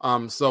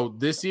 So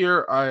this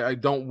year, I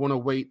don't want to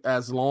wait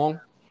as long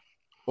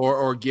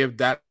or give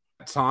that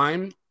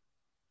time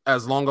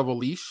as long of a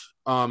leash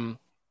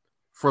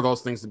for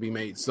those things to be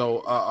made.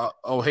 So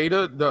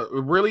Ojeda,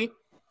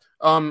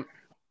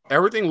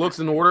 everything looks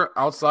in order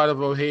outside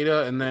of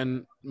Ojeda, and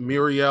then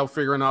Muriel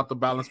figuring out the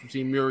balance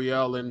between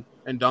Muriel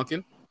and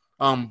Duncan.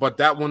 But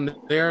that one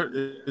there,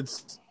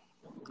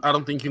 I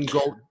don't think you can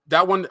go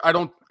that one. I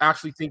don't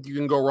actually think you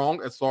can go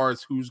wrong as far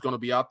as who's going to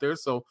be out there.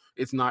 So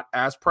it's not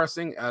as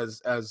pressing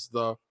as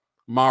the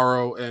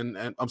Mauro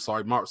and I'm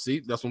sorry, Mauro. See,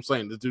 that's what I'm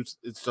saying. The dude's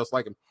it's just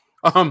like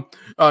him.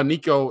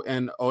 Nico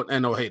and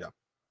Ojeda.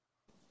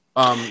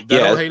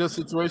 Ojeda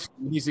situation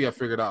needs to get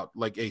figured out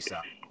like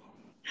ASAP.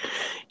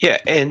 Yeah,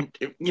 and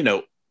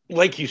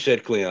like you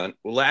said, Cleon,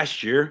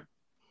 last year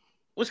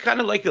was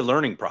kind of like the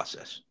learning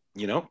process.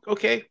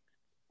 Okay,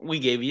 we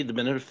gave you the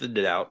benefit of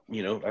the doubt,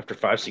 after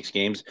 5-6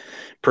 games,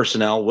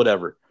 personnel,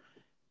 whatever.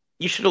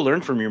 You should have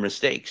learned from your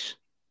mistakes.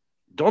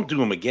 Don't do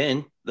them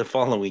again the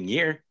following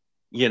year.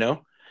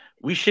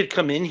 We should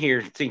come in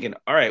here thinking,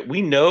 all right,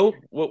 we know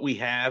what we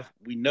have.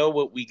 We know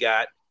what we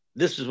got.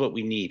 This is what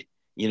we need,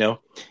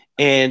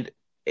 And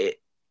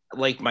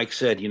like Mike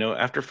said,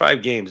 after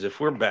 5 games, if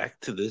we're back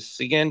to this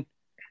again,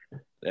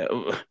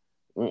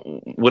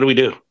 what do we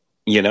do?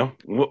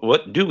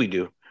 What do we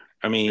do?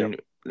 I mean,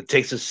 It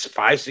takes us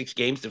 5-6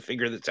 games to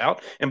figure this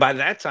out. And by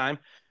that time,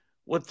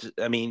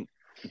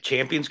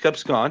 Champions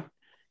Cup's gone,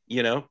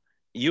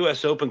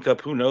 US Open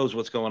Cup, who knows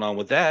what's going on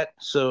with that.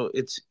 So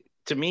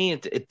to me,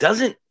 it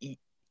doesn't,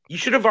 you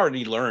should have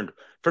already learned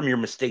from your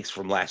mistakes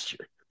from last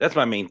year. That's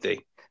my main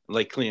thing.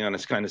 Like Cleon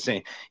is kind of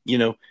saying,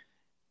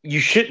 you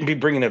shouldn't be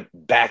bringing it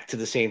back to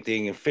the same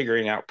thing and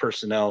figuring out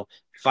personnel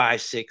 5,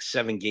 6,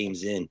 7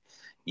 games in.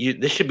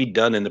 This should be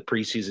done in the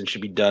preseason,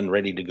 should be done,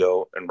 ready to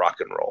go and rock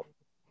and roll.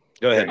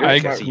 Go ahead.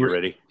 I see you're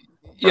ready.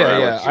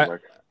 Yeah.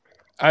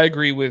 I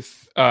agree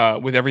with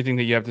everything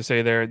that you have to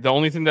say there. The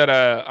only thing that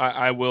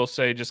I will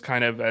say, just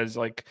kind of as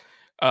like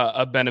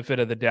a benefit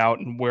of the doubt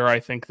and where I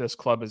think this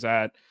club is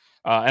at.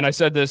 And I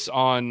said this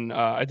on,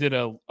 I did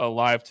a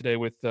live today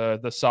with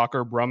the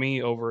Soccer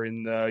Brummy over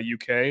in the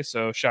UK.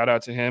 So shout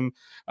out to him,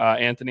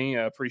 Anthony.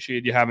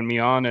 Appreciate you having me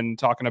on and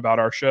talking about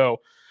our show.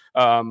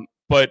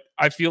 But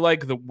I feel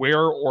like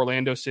where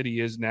Orlando City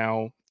is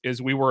now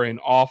is we were an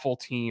awful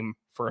team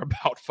for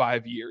about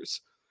 5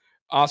 years.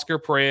 Oscar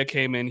Pereira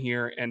came in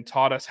here and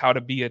taught us how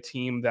to be a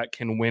team that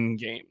can win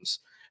games.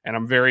 And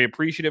I'm very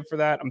appreciative for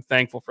that. I'm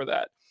thankful for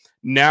that.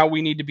 Now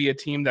we need to be a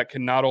team that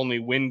can not only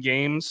win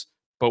games,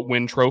 but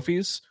win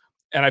trophies.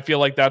 And I feel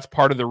like that's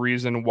part of the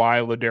reason why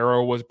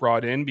Ladero was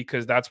brought in,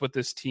 because that's what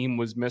this team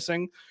was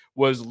missing,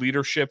 was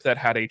leadership that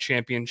had a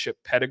championship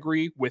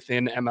pedigree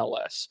within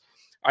MLS.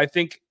 I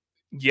think,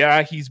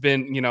 he's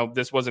been,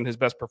 this wasn't his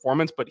best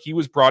performance, but he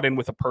was brought in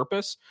with a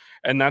purpose,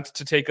 and that's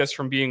to take us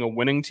from being a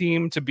winning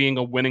team to being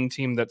a winning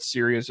team that's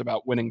serious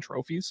about winning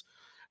trophies.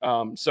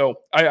 So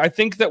I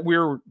think that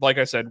like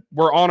I said,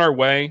 we're on our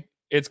way.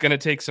 It's going to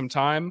take some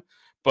time,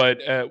 but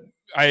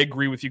I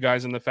agree with you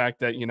guys in the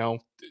fact that,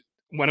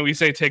 when we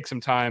say take some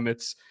time,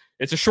 it's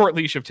a short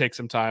leash of take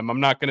some time.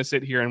 I'm not going to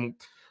sit here and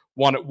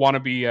want to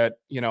be at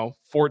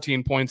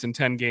 14 points in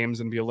 10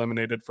 games and be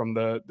eliminated from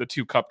the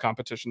 2 cup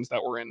competitions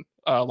that we're in,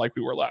 like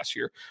we were last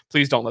year.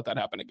 Please don't let that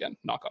happen again.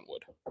 Knock on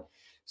wood.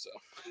 So,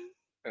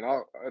 and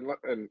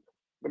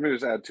let me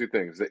just add 2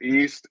 things. The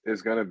East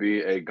is going to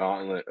be a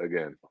gauntlet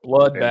again.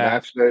 Bloodbath.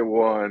 Match day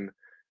 1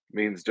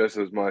 means just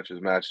as much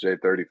as match day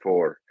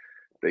 34.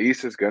 The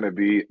East is going to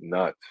be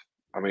nuts.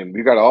 I mean,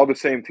 you got all the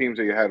same teams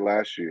that you had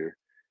last year.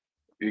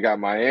 You got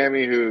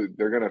Miami, who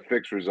they're going to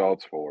fix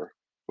results for.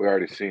 We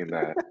already seen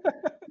that.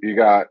 You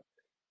got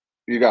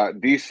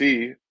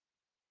DC,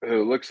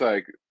 who looks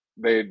like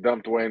they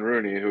dumped Wayne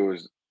Rooney, who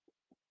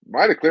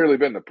might have clearly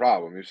been the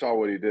problem. You saw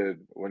what he did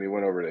when he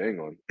went over to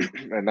England,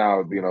 and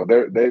now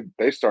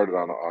they started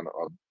on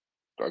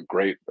a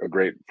great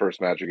first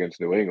match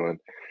against New England.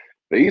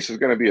 The East is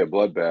going to be a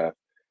bloodbath,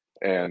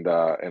 and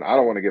I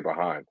don't want to get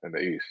behind in the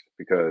East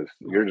because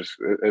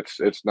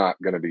it's not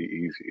going to be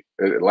easy.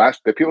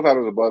 The people thought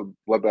it was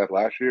a bloodbath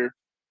last year.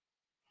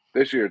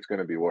 This year it's going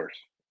to be worse.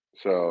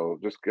 So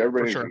just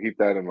everybody needs to keep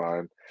that in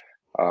mind.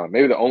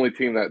 Maybe the only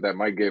team that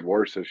might get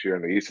worse this year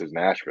in the East is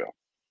Nashville.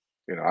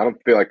 I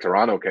don't feel like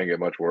Toronto can get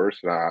much worse.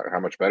 How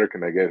much better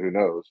can they get? Who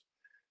knows?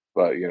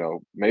 But,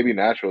 maybe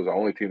Nashville is the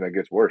only team that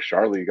gets worse.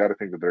 Charlotte, you got to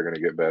think that they're going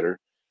to get better.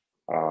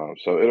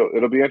 So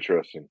it'll be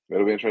interesting.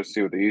 It'll be interesting to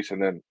see with the East.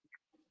 And then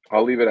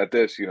I'll leave it at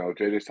this.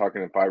 JJ's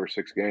talking in 5 or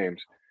 6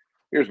 games.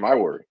 Here's my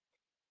worry.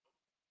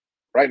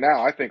 Right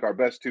now, I think our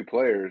best 2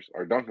 players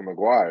are Duncan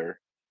McGuire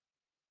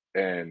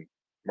and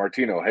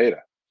Martin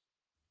Ojeda.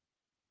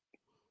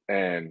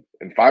 And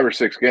in 5 or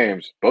 6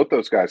 games, both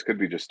those guys could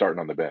be just starting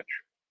on the bench.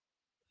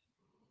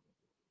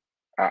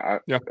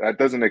 That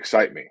doesn't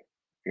excite me.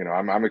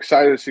 I'm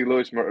excited to see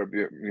Luis,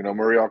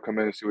 Muriel come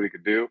in and see what he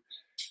could do.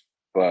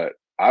 But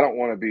I don't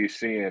want to be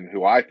seeing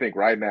who I think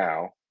right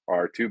now are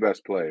our 2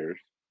 best players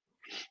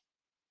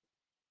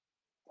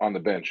on the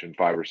bench in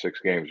 5 or 6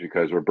 games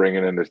because we're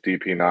bringing in this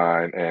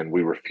DP9 and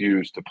we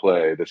refuse to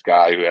play this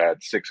guy who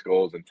had 6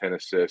 goals and 10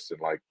 assists in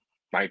like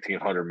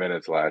 1,900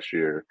 minutes last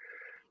year,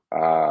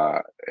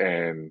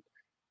 and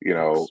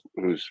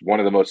who's one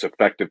of the most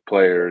effective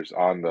players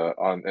in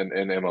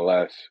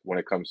MLS when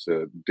it comes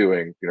to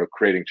doing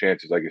creating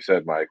chances. Like you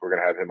said, Mike, we're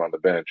going to have him on the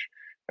bench,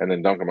 and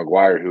then Duncan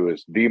McGuire, who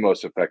is the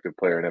most effective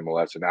player in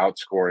MLS and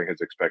outscoring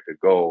his expected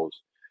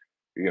goals.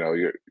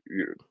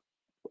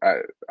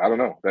 I don't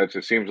know. That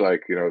just seems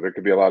like, there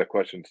could be a lot of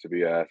questions to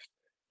be asked.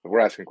 If we're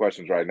asking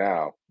questions right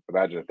now,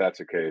 imagine if that's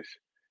the case,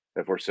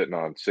 if we're sitting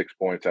on 6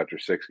 points after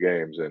 6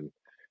 games and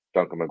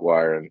Duncan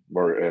McGuire and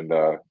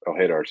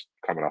Ojeda are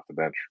coming off the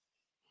bench.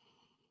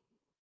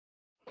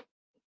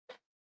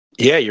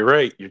 Yeah, you're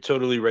right. You're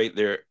totally right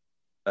there,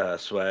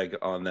 Swag,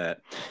 on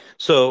that.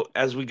 So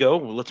as we go,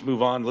 let's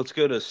move on. Let's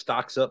go to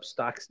stocks up,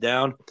 stocks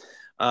down.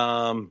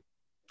 I'm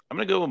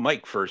going to go with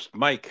Mike first.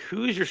 Mike,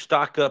 who is your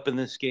stock up in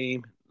this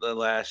game? The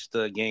last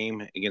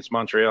game against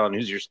Montreal, and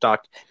who's your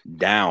stock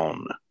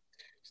down?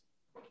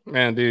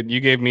 Man, dude, you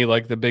gave me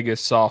like the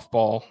biggest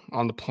softball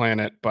on the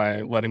planet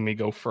by letting me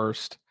go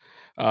first.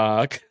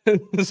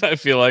 'Cause I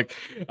feel like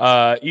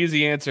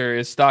easy answer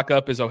is stock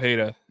up is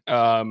Ojeda.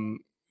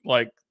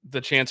 Like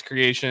the chance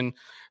creation,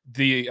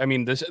 the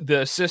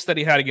assist that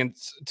he had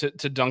against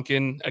to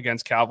Duncan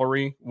against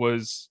Cavalry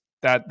was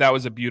that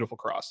was a beautiful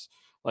cross.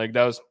 Like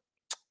that was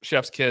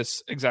chef's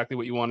kiss, exactly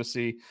what you want to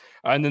see.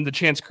 And then the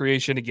chance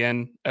creation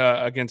again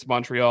against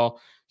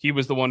Montreal, he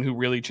was the one who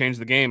really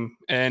changed the game.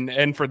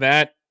 And for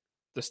that,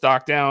 the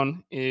stock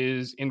down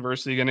is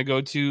inversely going to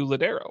go to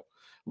Ladero.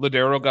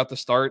 Ladero got the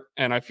start,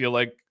 and I feel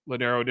like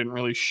Ladero didn't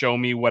really show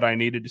me what I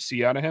needed to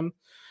see out of him.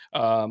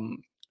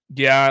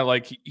 Yeah,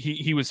 like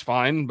he was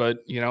fine,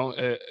 but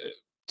to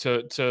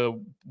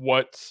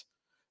what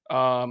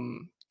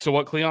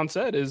Cleon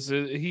said is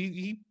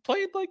he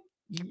played like.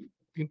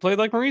 He played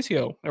like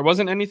Mauricio. There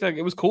wasn't anything.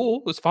 It was cool.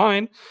 It was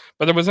fine,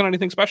 but there wasn't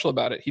anything special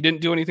about it. He didn't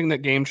do anything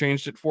that game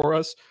changed it for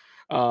us.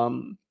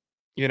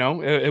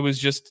 It was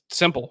just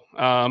simple.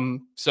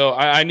 So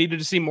I needed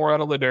to see more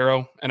out of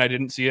Ladero, and I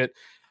didn't see it.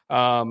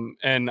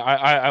 And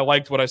I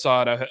liked what I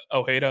saw out of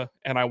Ojeda,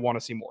 and I want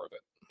to see more of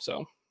it.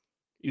 So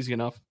easy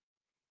enough.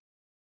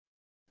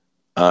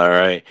 All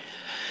right.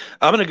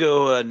 I'm going to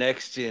go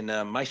next in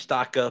my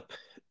stock up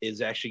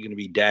is actually going to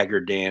be Dagger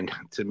Dan.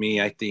 To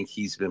me, I think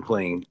he's been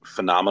playing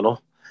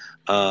phenomenal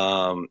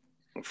from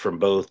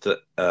both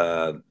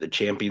the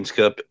Champions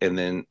Cup, and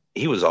then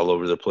he was all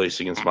over the place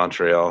against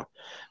Montreal.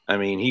 I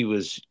mean,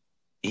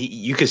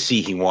 you could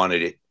see he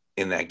wanted it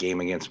in that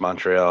game against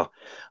Montreal.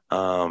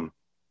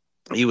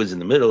 He was in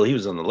the middle. He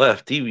was on the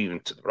left. He was even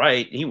to the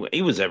right.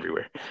 He was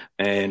everywhere.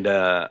 And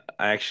I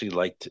actually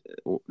liked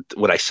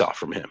what I saw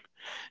from him.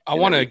 I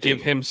want to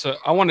give him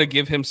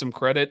some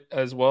credit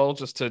as well,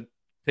 just to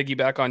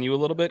piggyback on you a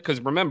little bit, because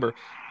remember,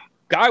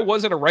 guy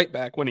wasn't a right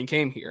back when he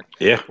came here.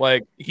 Yeah,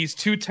 like he's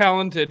too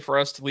talented for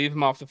us to leave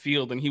him off the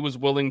field, and he was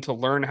willing to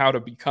learn how to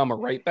become a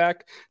right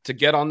back to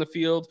get on the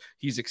field.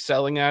 He's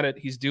excelling at it.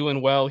 He's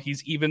doing well.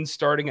 He's even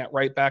starting at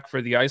right back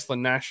for the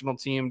Iceland national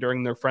team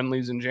during their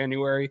friendlies in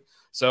January.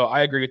 So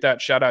I agree with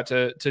that. Shout out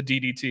to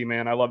DDT,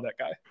 man. I love that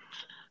guy.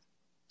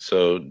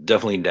 So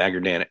definitely Dagger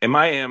Dan. Am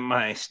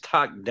I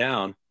stock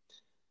down?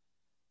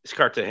 It's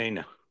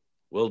Cartagena,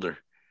 Wilder.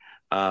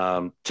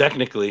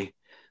 Technically,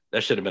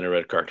 that should have been a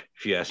red card,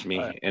 if you ask me.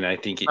 Right. And I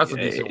think that's a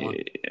decent one.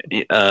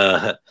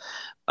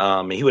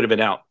 He would have been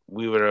out.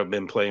 We would have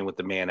been playing with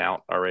the man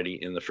out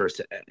already in the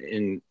first.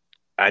 And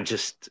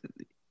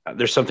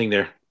there's something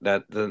there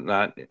that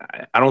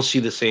I don't see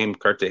the same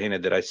Cartagena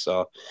that I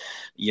saw,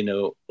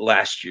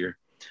 last year.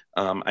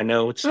 I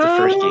know it's the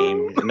first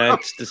game, and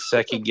that's the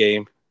second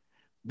game.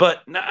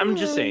 But no, I'm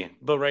just saying.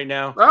 But right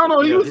now, I don't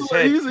know.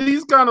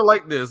 He's kind of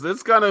like this.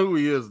 That's kind of who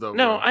he is, though.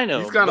 No, man. I know.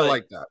 He's kind of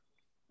like that.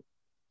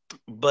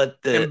 But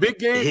in big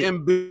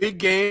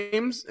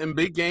games,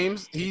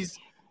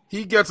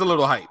 he gets a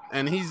little hype,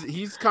 and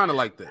he's kind of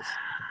like this,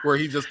 where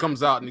he just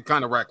comes out and he's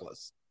kind of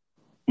reckless.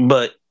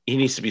 But he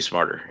needs to be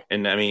smarter.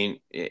 And I mean,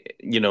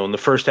 in the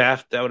first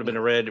half, that would have been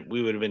a red.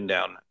 We would have been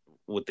down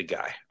with the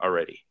guy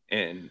already,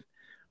 and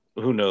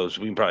who knows?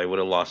 We probably would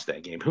have lost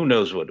that game. Who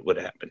knows what would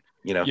have happened?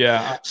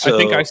 Yeah. So, I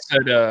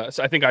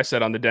think I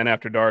said on the Den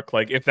After Dark,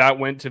 like if that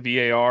went to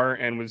VAR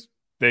and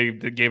they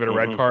gave it a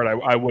red card,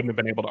 I wouldn't have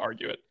been able to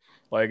argue it.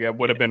 Like it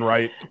would have been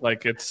right.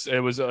 Like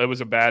it was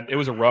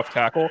a rough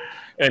tackle.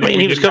 And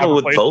he was coming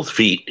with both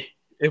feet.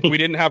 If we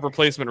didn't have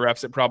replacement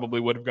refs, it probably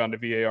would have gone to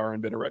VAR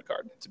and been a red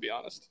card, to be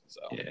honest.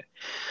 So yeah.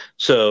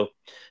 So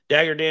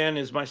Dagger Dan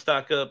is my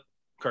stock up.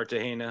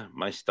 Cartagena,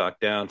 my stock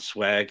down.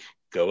 Swag,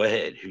 go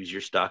ahead. Who's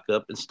your stock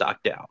up and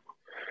stock down?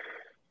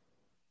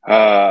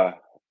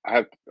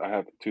 I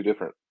have two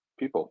different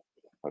people.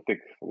 I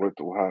think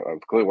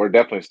we're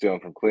definitely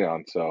stealing from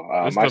Cleon. So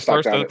this is the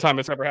first time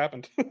it's ever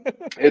happened.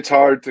 It's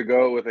hard to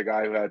go with a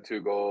guy who had 2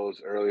 goals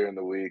earlier in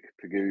the week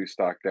to give you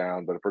stock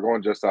down. But if we're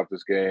going just off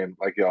this game,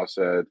 like y'all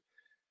said,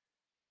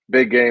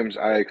 big games,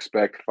 I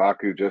expect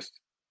Facu just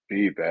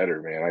be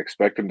better, man. I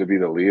expect him to be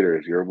the leader.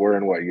 We're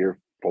in year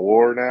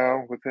 4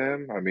 now with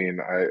him. I mean,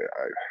 I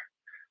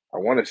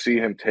want to see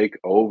him take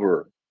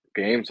over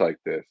games like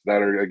this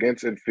that are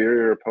against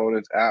inferior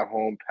opponents at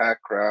home,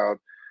 packed crowd.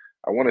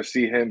 I want to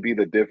see him be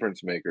the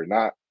difference maker,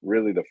 not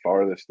really the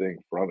farthest thing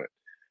from it.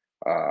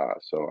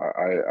 So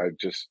I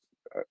just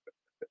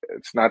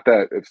it's not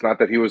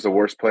that he was the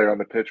worst player on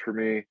the pitch for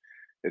me.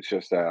 It's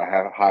just that I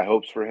have high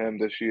hopes for him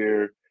this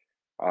year,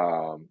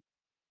 and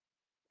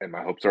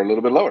my hopes are a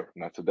little bit lower.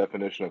 And that's the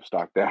definition of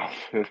stock down,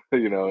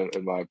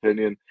 in my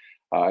opinion.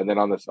 And then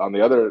on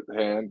the other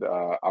hand,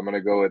 I'm going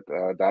to go with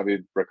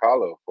David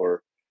Recalo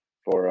for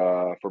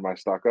my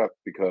stock up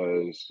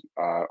because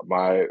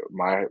my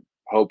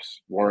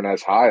hopes weren't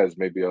as high as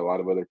maybe a lot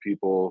of other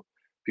people's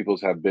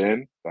have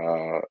been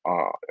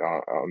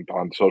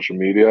on social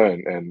media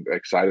and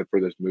excited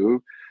for this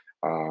move.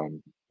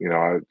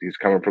 He's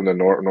coming from the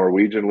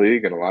Norwegian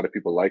league, and a lot of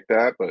people like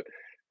that, but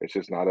it's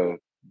just not a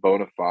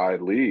bona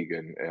fide league.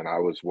 And I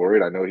was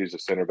worried. I know he's the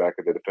center back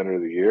of the Defender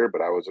of the Year,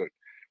 but I wasn't.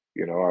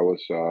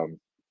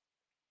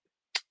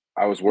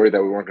 I was worried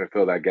that we weren't going to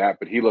fill that gap,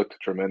 but he looked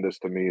tremendous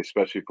to me,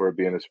 especially for it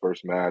being his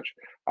first match.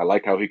 I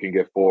like how he can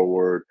get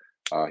forward.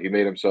 He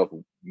made himself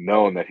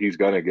known that he's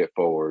going to get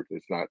forward.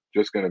 It's not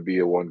just going to be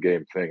a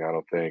one-game thing, I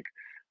don't think.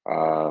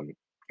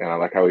 And I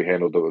like how he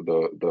handled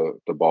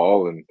the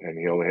ball, and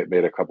he only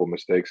made a couple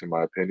mistakes, in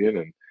my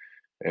opinion.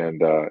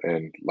 And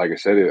like I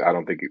said, I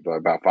don't think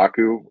about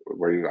Faku,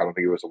 I don't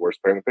think he was the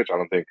worst player on the pitch. I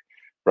don't think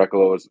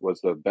Brekalo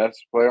was the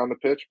best player on the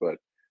pitch, but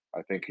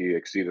I think he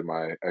exceeded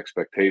my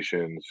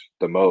expectations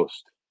the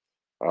most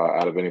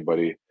out of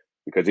anybody,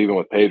 because even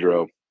with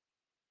Pedro,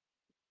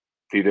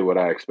 he did what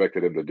I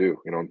expected him to do.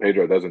 When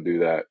Pedro doesn't do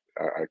that,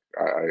 I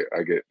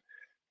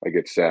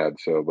get sad.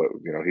 So, but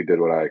he did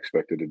what I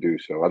expected to do.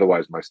 So,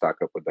 otherwise, my stock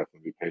up would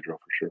definitely be Pedro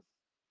for sure.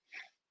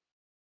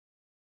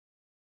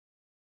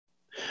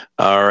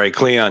 All right,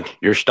 Cleon,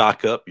 your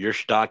stock up, your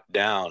stock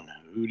down.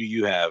 Who do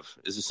you have?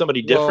 Is it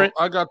somebody different?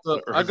 Well, I got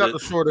the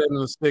short end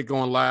of the stick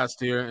going last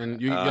here, and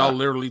y'all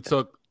literally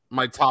took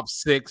my top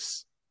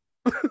 6,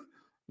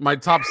 my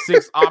top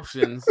 6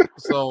 options.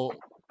 So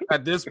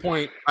at this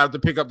point, I have to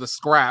pick up the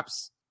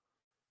scraps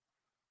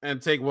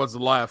and take what's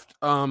left.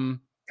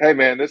 Hey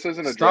man, this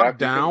isn't a draft.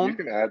 Down. You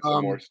can add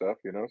some more stuff.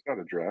 It's not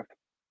a draft.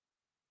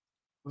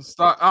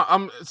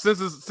 Since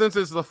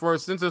it's the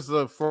first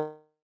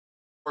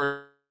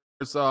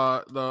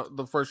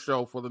the first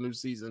show for the new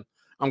season,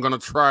 I'm gonna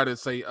try to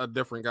say a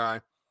different guy.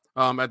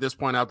 At this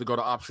point, I have to go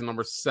to option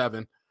number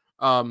 7.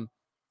 I'm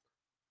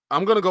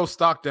gonna go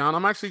stock down.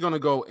 I'm actually gonna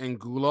go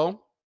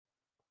Angulo.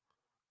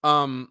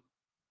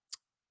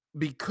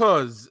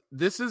 Because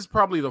this is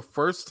probably the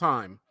first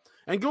time.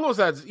 Angulo's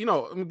had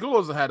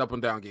up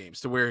and down games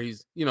to where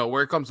he's,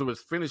 where it comes to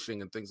his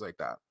finishing and things like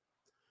that.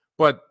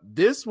 But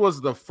this was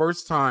the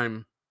first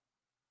time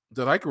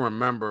that I can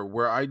remember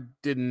where I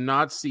did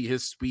not see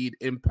his speed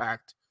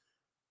impact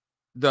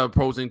the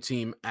opposing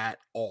team at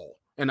all.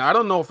 And I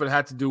don't know if it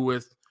had to do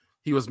with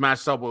he was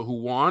matched up with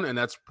Juan, and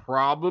that's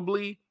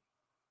probably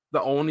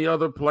the only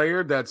other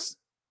player that's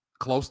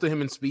close to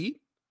him in speed.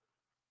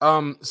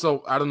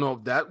 So I don't know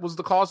if that was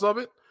the cause of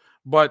it,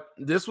 but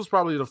this was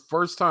probably the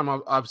first time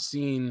I've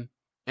seen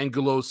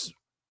Angulo's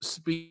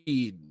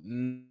speed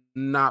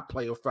not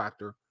play a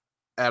factor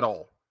at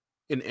all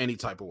in any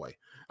type of way.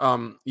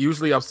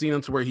 Usually I've seen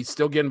him to where he's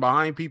still getting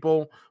behind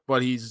people,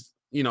 but he's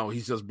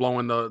just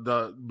blowing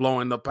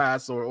the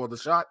pass or the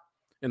shot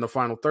in the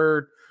final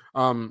third.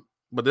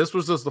 But this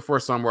was just the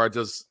first time where it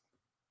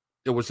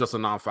was just a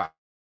non-factor,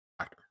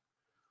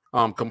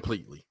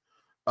 completely.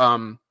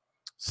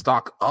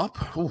 Stock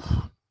up. Ooh.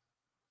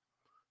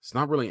 It's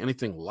not really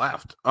anything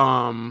left.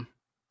 I'm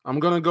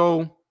gonna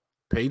go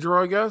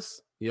Pedro, I guess.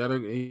 He had a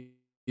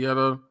he's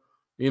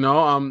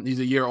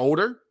a year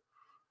older.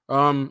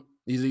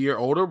 He's a year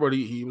older, but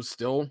he was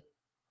still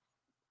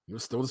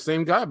the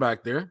same guy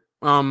back there.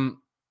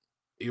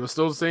 He was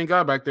still the same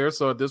guy back there.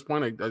 So at this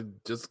point, I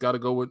just gotta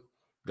go with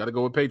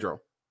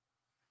Pedro.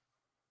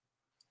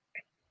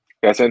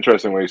 That's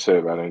interesting what you say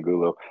about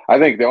Angulo. I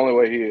think the only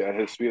way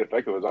his speed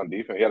affected was on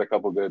defense. He had a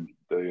couple good,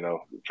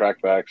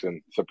 track backs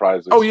and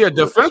surprises. Oh yeah,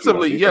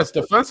 defensively, yes,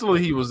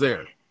 defensively he was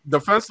there.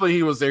 Defensively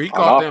he was there. He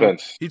caught them.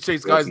 He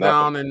chased guys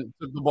down and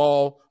took the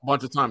ball a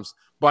bunch of times.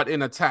 But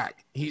in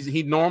attack,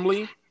 you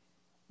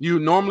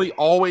normally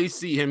always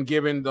see him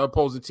giving the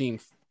opposing team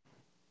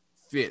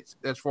fits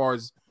as far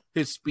as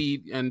his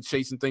speed and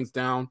chasing things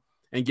down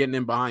and getting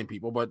in behind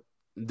people. But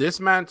this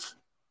match,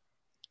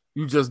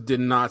 you just did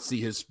not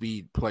see his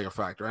speed play a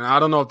factor. And I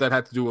don't know if that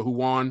had to do with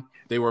Juan.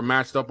 They were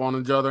matched up on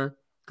each other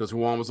because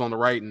Juan was on the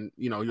right and,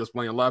 he was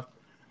playing left.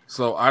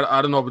 So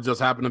I don't know if it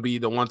just happened to be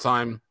the one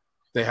time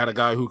they had a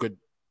guy who could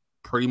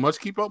pretty much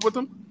keep up with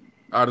him.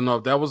 I don't know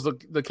if that was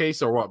the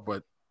case or what,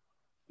 but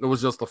it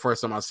was just the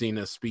first time I've seen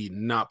his speed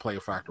not play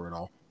a factor at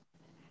all.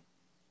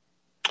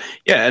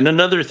 Yeah, and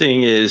another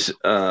thing is,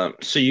 so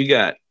you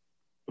got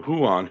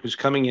Juan, who's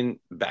coming in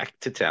back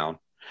to town,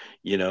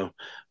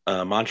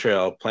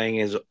 Montreal playing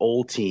his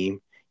old team.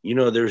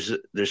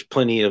 There's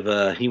plenty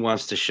of he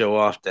wants to show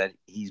off that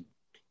he's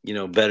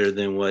better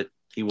than what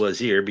he was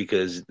here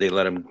because they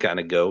let him kind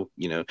of go,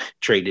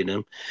 traded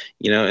him,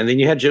 and then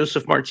you had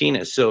Joseph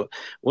Martinez. So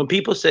when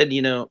people said,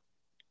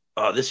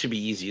 oh, this should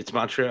be easy, it's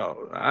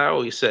Montreal, I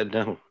always said,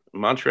 no,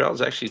 Montreal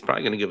is actually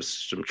probably going to give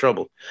us some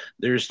trouble.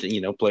 There's,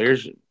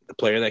 players, the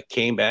player that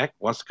came back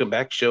wants to come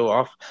back, show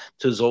off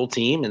to his old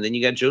team. And then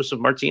you got Joseph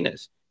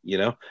Martinez,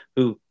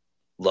 who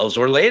loves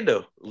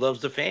Orlando,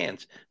 loves the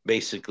fans,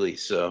 basically.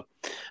 So,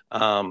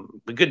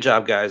 but good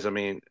job, guys. I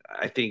mean,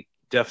 I think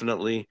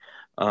definitely,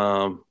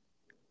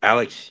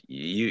 Alex,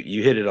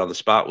 you hit it on the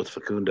spot with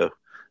Facundo,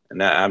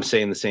 and I'm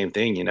saying the same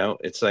thing.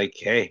 It's like,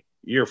 hey,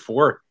 year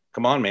 4,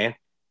 come on, man,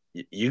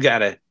 you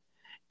gotta.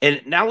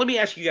 And now let me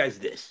ask you guys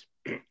this: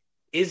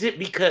 is it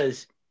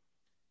because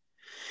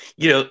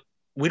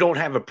we don't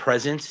have a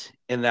presence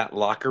in that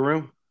locker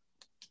room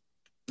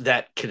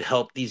that could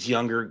help these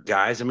younger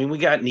guys? I mean, we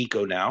got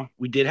Nico now.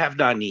 We did have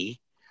Nani,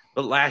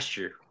 but last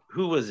year,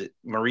 who was it?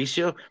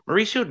 Mauricio?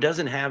 Mauricio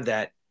doesn't have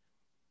that.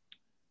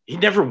 He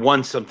never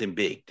won something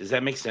big. Does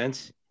that make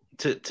sense?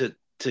 To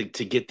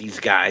get these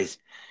guys,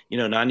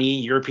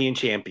 Nani, European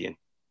champion,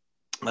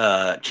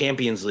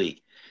 Champions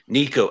League,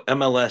 Nico,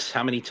 MLS,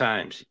 how many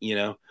times,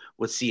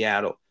 with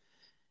Seattle?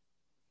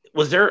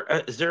 Is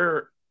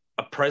there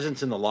a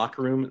presence in the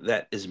locker room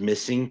that is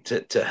missing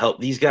to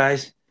help these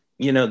guys,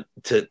 to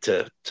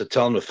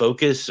tell them to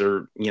focus,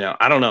 or,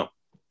 I don't know.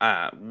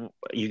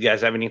 You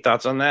guys have any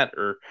thoughts on that,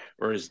 or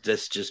is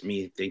this just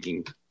me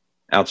thinking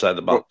outside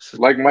the box?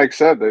 Well, like Mike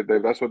said,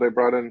 that's what they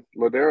brought in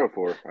Ladero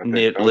for. I think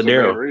that was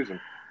the main reason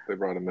they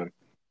brought him in.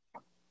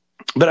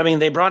 But I mean,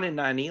 they brought in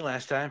Nani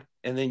last time,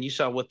 and then you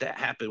saw what that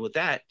happened with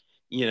that.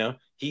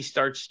 He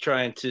starts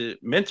trying to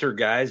mentor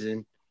guys,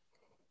 and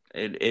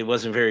it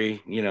wasn't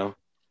very,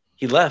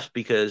 he left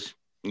because,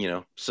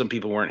 some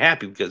people weren't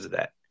happy because of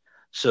that.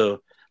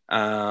 So,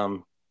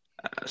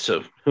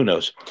 so who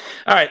knows?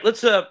 All right,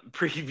 let's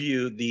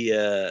preview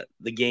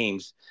the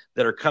games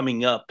that are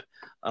coming up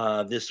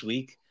this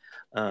week.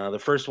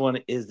 The first one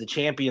is the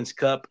Champions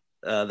Cup,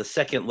 the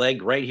second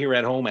leg right here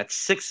at home at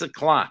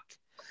 6:00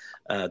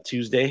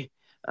 Tuesday,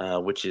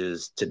 which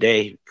is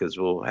today, because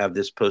we'll have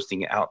this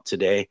posting out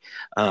today.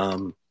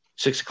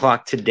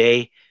 6:00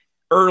 today,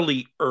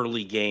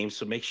 early game.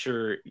 So make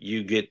sure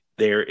you get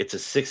there. It's a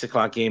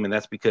 6:00 game, and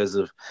that's because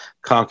of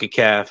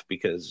CONCACAF,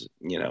 because,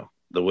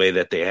 the way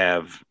that they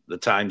have the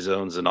time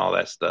zones and all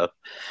that stuff.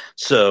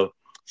 So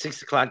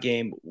 6:00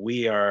 game,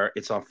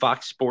 it's on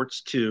Fox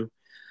Sports 2.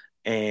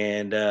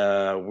 And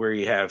where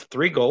you have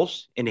 3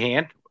 goals in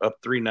hand,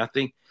 up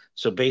 3-0.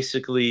 So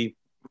basically,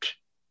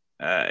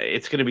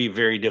 it's going to be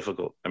very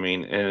difficult. I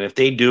mean, and if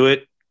they do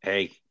it,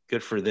 hey,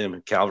 good for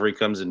them. Calvary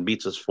comes and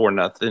beats us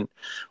 4-0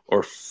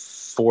 or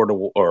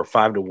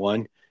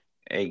 5-1.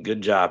 Hey,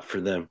 good job for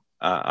them.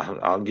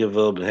 I'll give a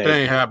little bit. It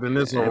ain't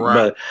happening. It's a But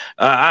wrap.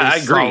 I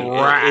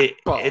agree.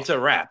 It's a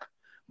wrap.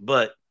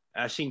 But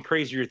I've seen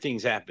crazier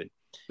things happen.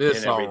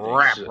 It's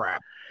a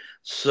wrap.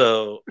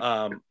 So,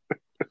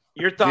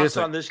 your thoughts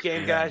on this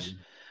game, guys,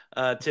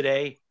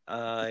 today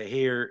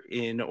here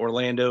in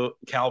Orlando,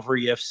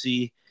 Calvary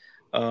FC.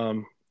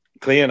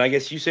 Cleon, I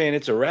guess you saying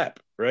it's a wrap,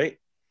 right?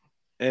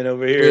 And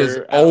over here, it's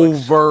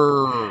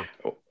over.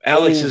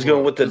 Alex is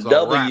going with the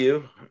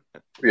W.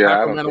 Yeah,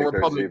 Sacramento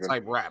Republic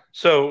type rap.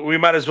 So we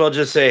might as well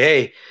just say,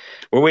 hey,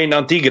 we're waiting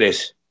on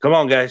Tigres. Come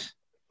on, guys.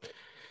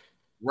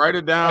 Write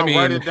it down.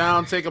 Write it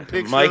down. Take a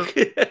picture. Mike.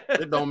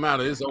 It don't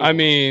matter. It's over. I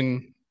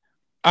mean,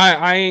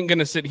 I ain't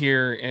gonna sit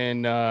here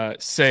and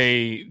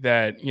say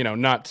that,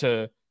 not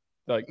to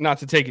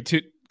take it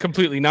too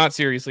completely not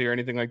seriously or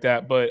anything like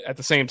that, but at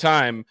the same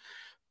time,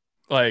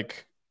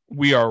 like,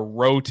 we are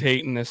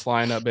rotating this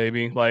lineup,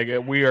 baby. Like,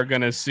 we are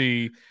gonna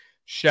see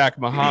Shaq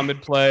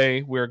Muhammad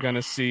play. We're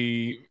gonna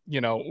see,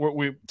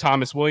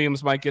 Thomas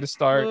Williams might get a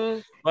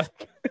start.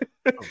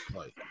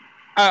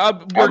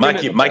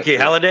 Mikey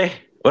Halliday.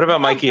 What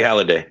about Mikey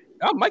Halliday?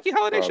 Oh, Mikey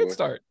Halliday should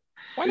start.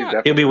 Why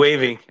not? He'll be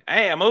waving.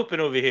 Hey, I'm open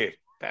over here.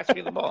 Pass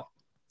me the ball.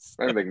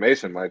 I think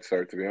Mason might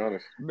start, to be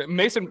honest.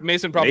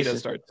 Mason probably does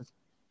start.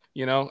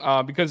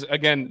 Because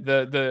again,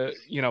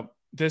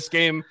 this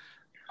game,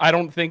 I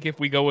don't think if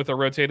we go with a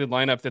rotated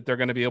lineup that they're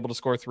going to be able to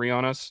score 3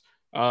 on us.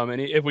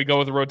 And if we go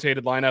with a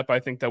rotated lineup, I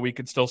think that we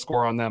could still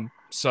score on them.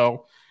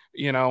 So,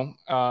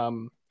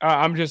 I'm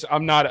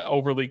not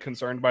overly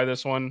concerned by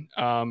this one.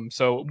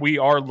 So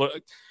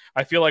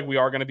I feel like we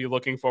are going to be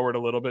looking forward a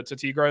little bit to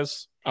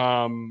Tigres.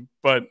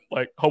 But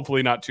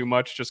hopefully not too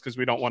much, just because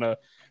we don't want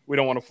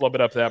to flub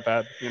it up that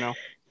bad,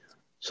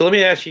 So let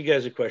me ask you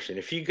guys a question.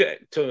 If you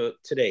get to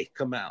today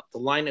come out, the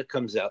lineup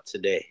comes out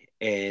today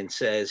and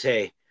says,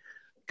 hey,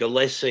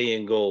 Gillespie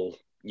in goal,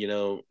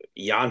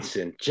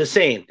 Janssen, just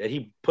saying that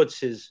he puts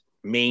his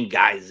main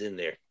guys in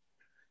there.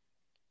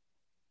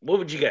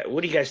 What do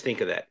you guys think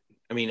of that?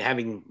 I mean,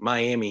 having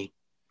Miami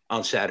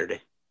on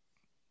Saturday.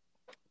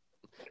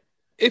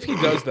 If he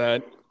does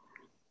that,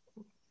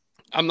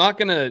 I'm not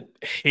going to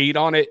hate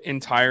on it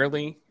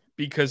entirely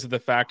because of the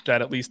fact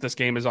that at least this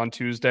game is on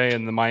Tuesday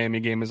and the Miami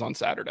game is on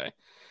Saturday.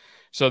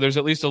 So there's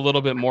at least a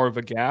little bit more of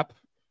a gap.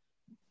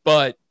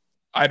 But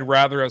I'd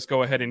rather us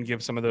go ahead and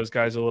give some of those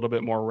guys a little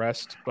bit more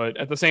rest. But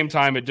at the same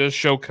time, it does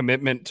show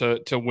commitment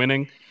to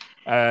winning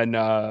and,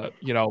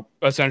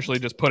 essentially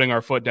just putting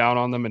our foot down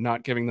on them and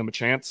not giving them a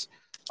chance.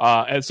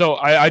 And so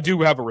I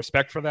do have a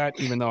respect for that,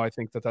 even though I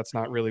think that that's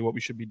not really what we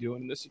should be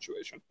doing in this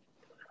situation.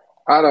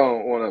 I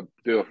don't want to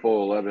do a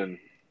full 11.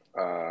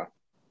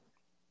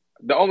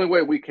 The only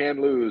way we can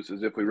lose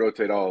is if we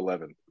rotate all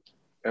 11,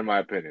 in my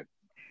opinion.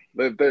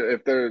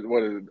 If they're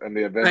what is in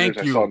the Avengers,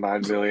 I saw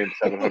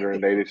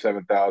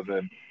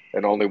 9,787,000,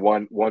 and only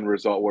one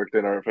result worked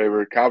in our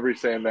favor.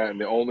 Calvary's saying that, and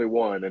the only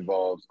one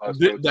involves us.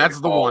 That's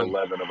the all one.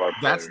 11 of our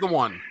players. That's the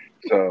one.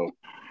 So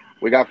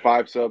we got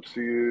 5 subs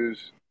to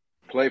use.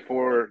 Play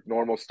 4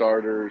 normal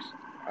starters.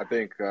 I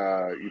think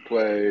you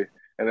play,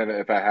 and then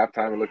if at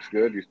halftime it looks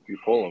good, you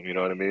pull them. You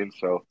know what I mean?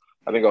 So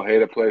I think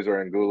Ojeda plays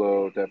or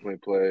Angulo definitely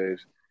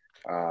plays.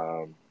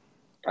 I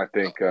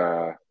think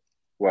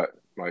what,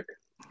 Mike?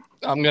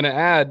 I'm going to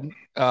add,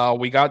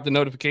 we got the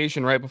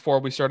notification right before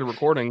we started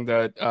recording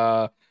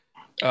that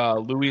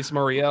Luis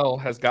Muriel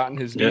has gotten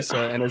his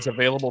visa and is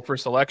available for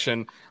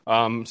selection.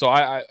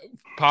 So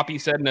Poppy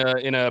said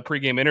in a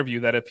pregame interview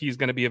that if he's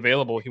going to be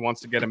available, he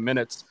wants to get him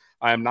minutes.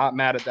 I am not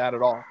mad at that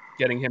at all.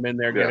 Getting him in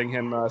there, getting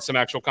him some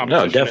actual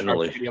competition. No,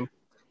 definitely. At our stadium.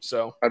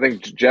 So I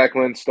think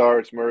Jacqueline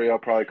starts. Muriel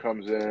probably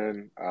comes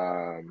in.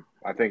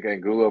 I think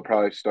Angulo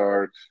probably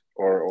starts,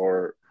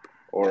 or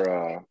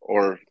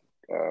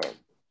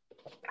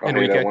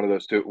Enrique. One of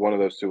those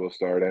two will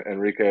start.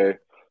 Enrique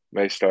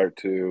may start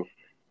too,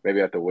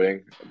 maybe at the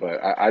wing.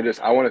 But I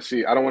want to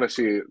see. I don't want to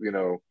see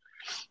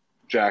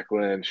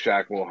Jacqueline,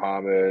 Shaq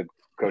Mohammed,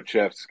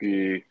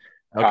 Kochevsky.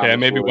 Okay, I Thomas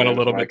maybe went a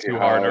little Mikey bit too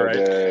hard.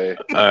 Holiday.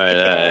 All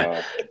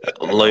right.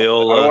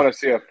 Loyola. I don't want to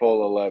see a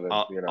full 11.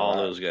 All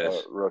those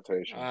guys.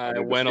 Rotation. I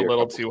went a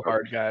little too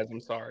hard, guys. I'm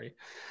sorry.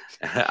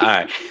 All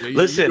right.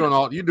 Listen.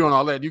 You're doing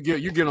all that. You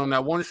get on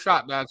that one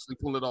shot to actually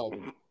pull it off.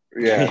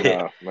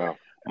 Yeah, no.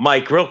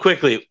 Mike, real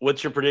quickly,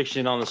 what's your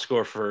prediction on the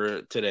score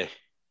for today?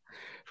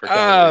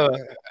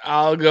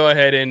 I'll go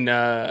ahead and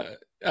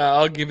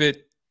I'll give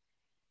it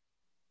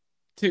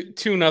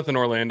 2-0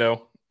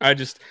 Orlando. I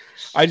just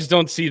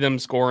don't see them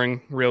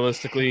scoring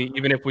realistically,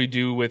 even if we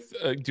do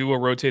a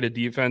rotated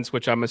defense,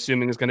 which I'm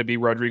assuming is going to be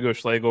Rodrigo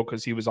Schlegel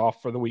because he was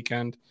off for the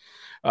weekend.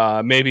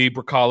 Maybe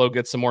Bracalo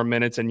gets some more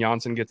minutes and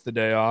Janssen gets the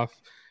day off.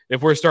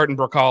 If we're starting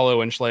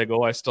Bracalo and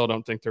Schlegel, I still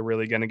don't think they're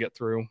really going to get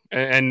through.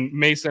 And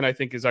Mason, I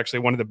think, is actually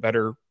one of the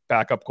better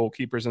backup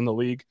goalkeepers in the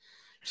league.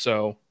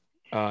 So,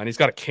 and he's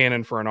got a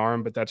cannon for an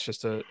arm, but that's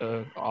just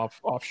a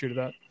offshoot of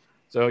that.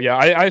 So yeah,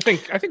 I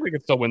think we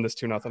could still win this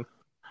 2-0.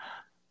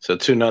 So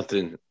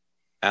 2-0.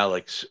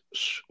 Alex,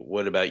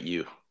 what about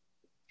you?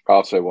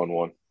 I'll say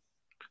 1-1.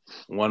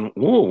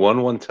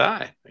 1-1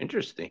 tie.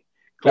 Interesting.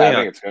 Yeah, I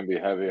think it's going to be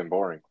heavy and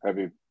boring.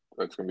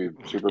 It's going to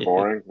be super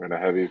boring and a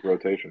heavy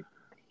rotation.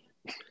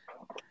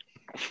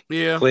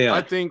 Yeah, Cleon.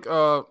 I think.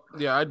 I'm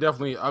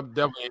definitely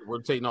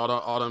rotating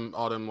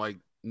all them like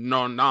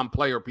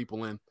non-player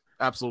people in.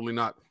 Absolutely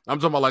not. I'm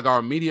talking about like our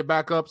immediate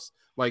backups,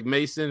 like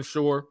Mason,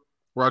 sure,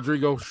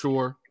 Rodrigo,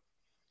 sure.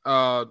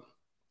 I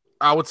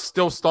would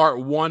still start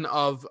one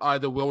of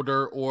either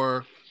Wilder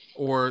or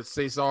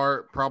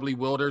Cesar, probably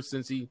Wilder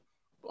since he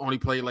only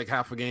played like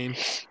half a game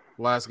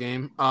last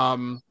game.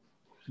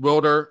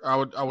 Wilder,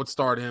 I would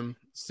start him.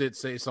 Sit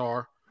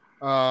Cesar.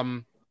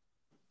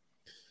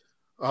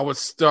 I would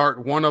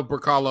start one of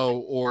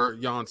Bracalo or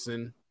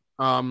Janssen.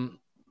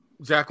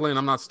 Jacqueline,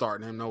 I'm not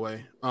starting him. No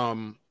way.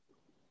 You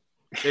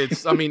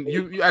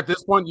at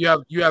this point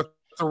you have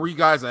 3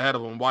 guys ahead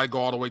of him. Why go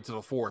all the way to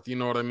the 4th? You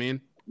know what I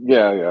mean?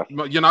 Yeah.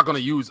 You're not going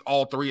to use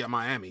all 3 at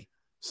Miami.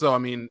 So I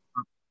mean,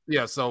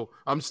 yeah. So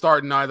I'm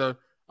starting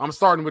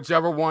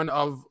whichever one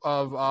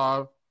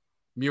of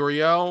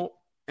Muriel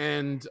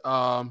and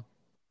or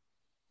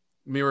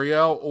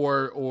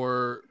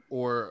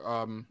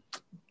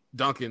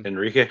Duncan,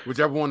 Enrique,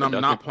 whichever one I'm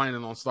Duncan. not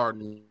planning on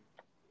starting.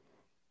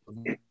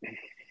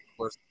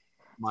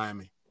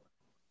 Miami,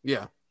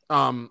 yeah.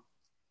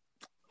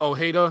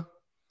 Ojeda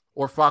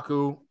or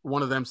Facu,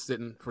 one of them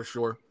sitting for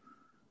sure.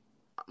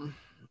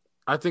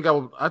 I think I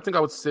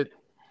would sit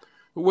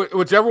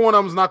whichever one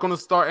of them's not going to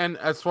start. And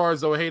as far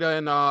as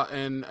Ojeda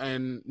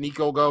and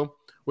Nico go,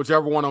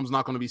 whichever one of them's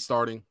not going to be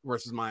starting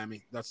versus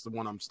Miami, that's the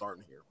one I'm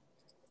starting here.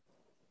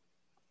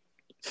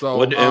 So,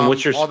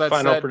 what's your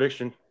final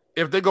prediction?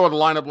 If they go to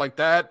lineup like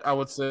that, I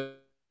would say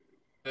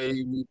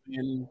we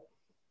win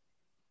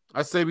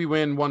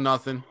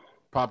 1-0.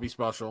 Poppy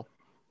special.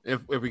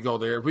 If we go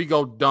there, if we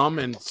go dumb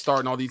and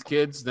starting all these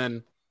kids,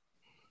 then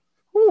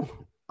we'll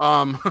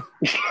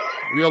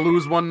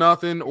lose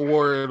 1-0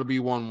 or it'll be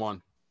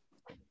 1-1.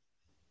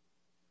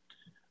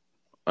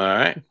 All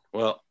right.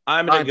 Well,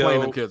 I'm gonna go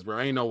playing them kids, bro.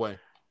 Ain't no way.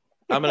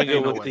 I'm gonna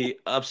go with the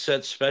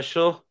upset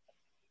special.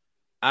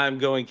 I'm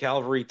going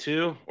Calvary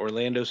 2,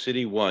 Orlando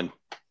City 1.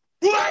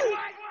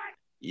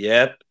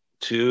 Yep,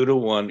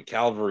 2-1.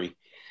 Calvary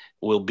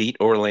will beat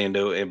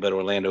Orlando, but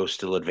Orlando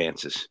still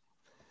advances.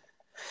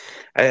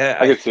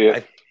 I can see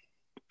it.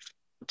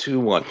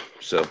 2-1.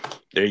 So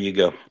there you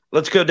go.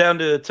 Let's go down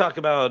to talk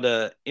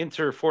about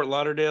Inter Fort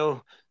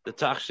Lauderdale, the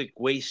toxic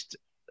waste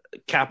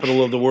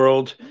capital of the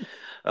world.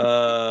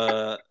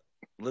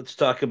 Let's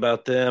talk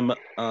about them.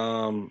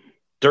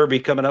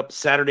 Derby coming up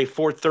Saturday,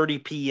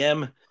 4:30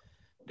 p.m.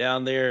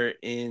 down there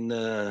in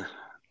the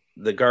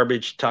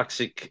garbage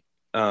toxic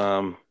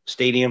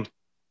stadium.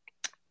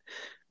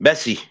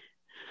 Messi,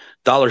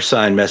 $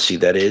 Messi,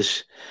 that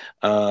is.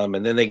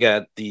 And then they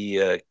got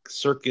the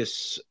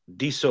Circus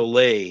du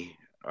Soleil.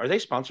 Are they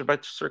sponsored by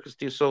Circus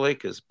du Soleil?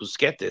 Because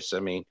Busquets, I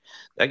mean,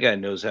 that guy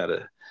knows how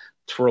to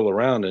twirl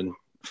around and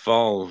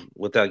fall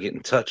without getting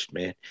touched,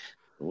 man,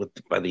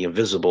 by the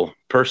invisible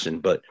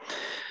person. But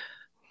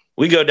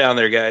we go down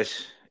there,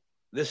 guys.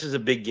 This is a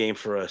big game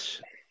for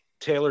us.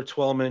 Taylor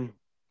Twellman,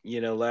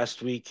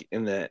 last week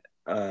in the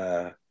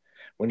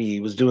when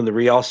he was doing the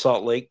Real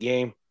Salt Lake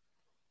game,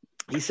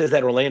 he says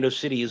that Orlando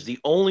City is the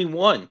only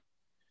one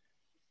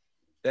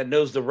that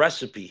knows the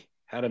recipe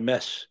how to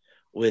mess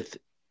with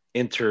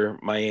Inter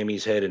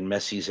Miami's head and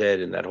Messi's head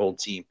and that whole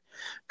team,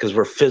 because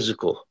we're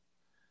physical.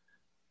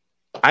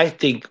 I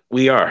think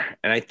we are.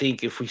 And I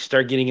think if we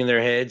start getting in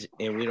their heads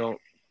and we don't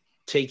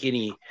take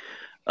any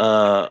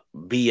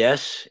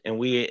BS and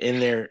we in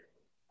there,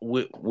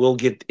 we'll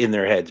get in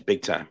their heads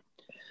big time.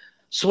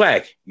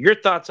 Swag, your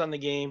thoughts on the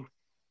game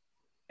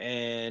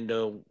and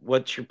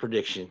what's your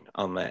prediction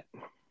on that?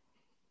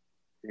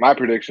 My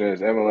prediction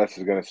is MLS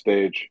is going to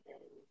stage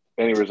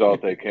any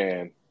result they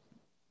can,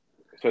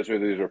 especially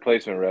with these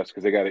replacement refs,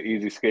 because they got an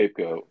easy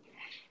scapegoat.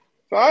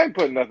 So I ain't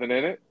putting nothing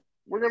in it.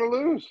 We're going to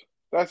lose.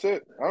 That's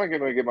it. I'm not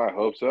going to get my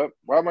hopes up.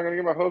 Why am I going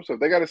to get my hopes up?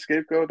 They got a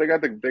scapegoat. They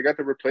got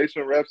the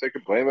replacement refs. They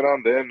can blame it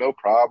on them. No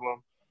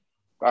problem.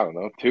 I don't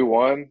know.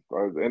 2-1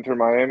 Inter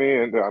Miami,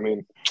 and I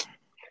mean,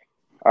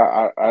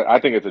 I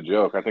think it's a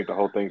joke. I think the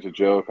whole thing's a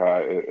joke.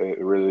 It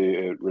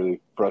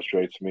really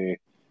frustrates me.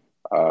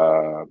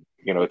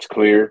 It's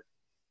clear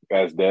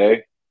as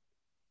day.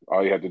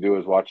 All you have to do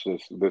is watch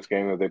this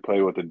game that they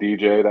played with the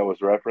DJ that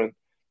was referenced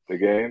the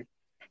game.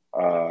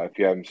 If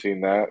you haven't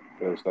seen that,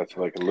 that's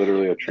like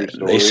literally a true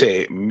story. They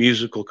say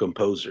musical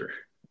composer.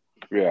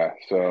 Yeah.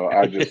 So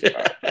I just,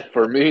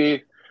 for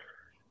me,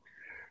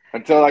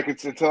 until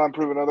I'm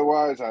proven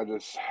otherwise, I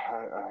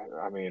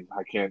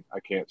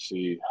can't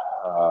see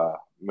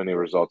many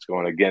results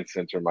going against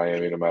Inter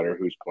Miami, no matter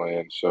who's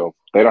playing. So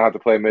they don't have to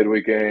play a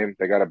midweek game.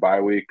 They got a bye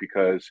week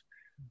because,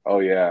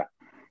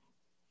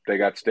 they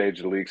got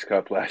staged the Leagues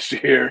Cup last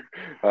year,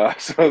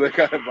 so they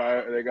got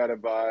to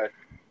buy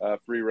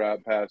free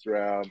route pass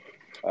round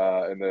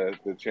in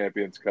the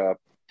Champions Cup,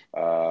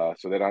 so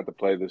they don't have to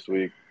play this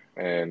week.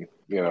 And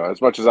as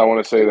much as I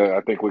want to say that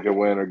I think we can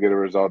win or get a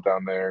result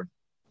down there,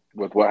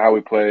 with how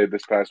we played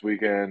this past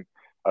weekend,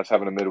 us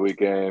having a midweek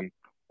game,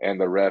 and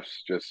the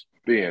refs just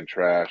being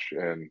trash,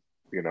 and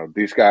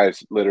these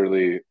guys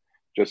literally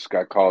just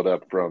got called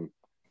up from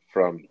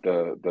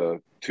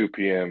the 2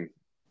 p.m.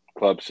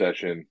 club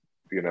session,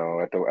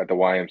 at the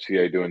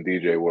YMCA doing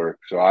DJ work.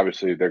 So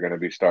obviously they're going to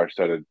be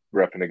star-studded,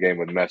 repping a game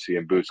with Messi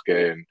and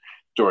Busquets and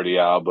Jordi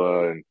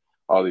Alba and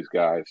all these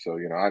guys. So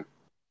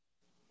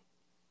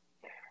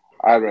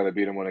I'd rather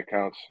beat them when it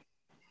counts.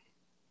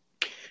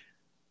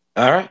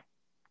 All right.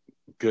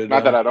 Good.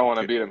 Not that I don't want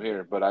to beat them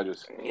here, but I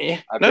just you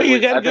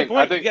got a good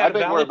point. I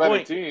think we're a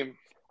better team.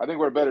 I think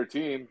we're a better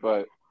team,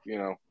 but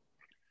the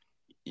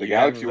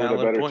Galaxy were the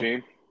better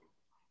team.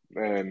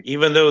 And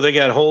even though they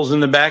got holes in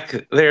the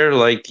back there,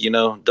 like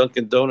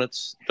Dunkin'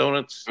 Donuts.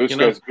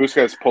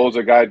 Busquets pulls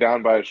a guy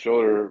down by his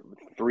shoulder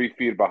 3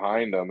 feet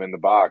behind him in the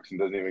box and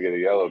doesn't even get a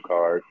yellow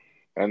card.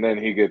 And then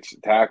he gets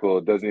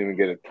tackled, doesn't even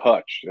get a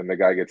touch, and the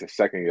guy gets a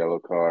second yellow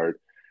card.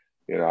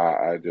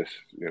 I just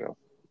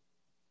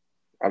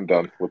I'm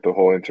done with the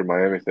whole Inter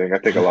Miami thing. I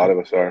think a lot of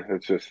us are.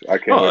 It's just I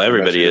can't.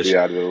 Everybody is be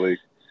out of the league.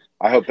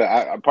 I hope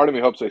that. Part of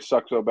me hopes they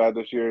suck so bad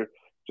this year,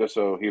 just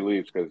so he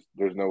leaves, because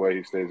there's no way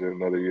he stays there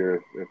another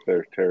year if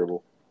they're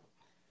terrible.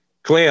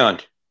 Cleon,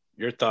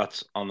 your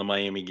thoughts on the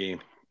Miami game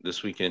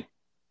this weekend?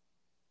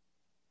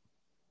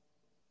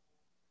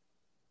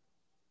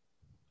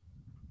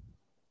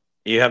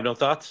 You have no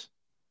thoughts?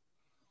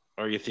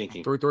 Or are you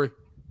thinking? 3-3.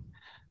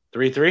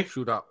 3-3?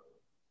 Shootout.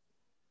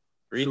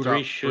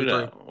 3-3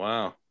 shootout.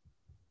 Wow.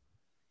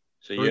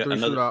 So you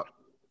another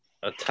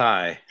a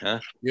tie, huh?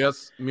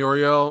 Yes.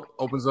 Muriel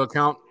opens the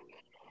account.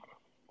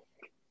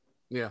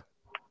 Yeah.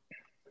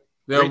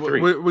 Yeah,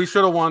 we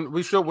should have won.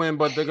 We should win,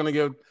 but they're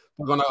gonna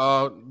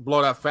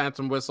blow that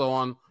phantom whistle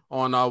on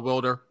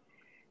Wilder.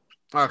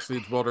 Actually,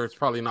 it's Wilder. It's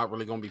probably not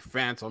really gonna be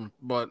phantom,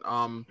 but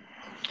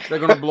they're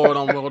gonna blow it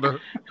on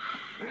Wilder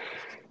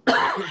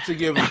to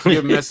give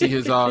Messi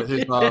his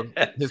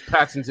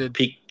patented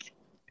peak.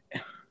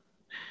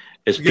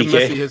 Give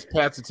Messi his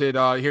patented.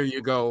 Here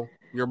you go.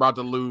 You're about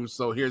to lose,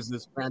 so here's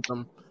this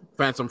phantom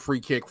free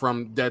kick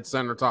from dead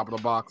center, top of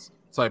the box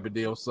type of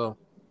deal. So.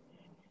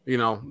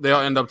 They'll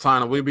end up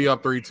tying. We'll be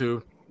up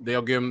 3-2.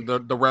 They'll give them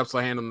the refs will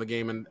hand them the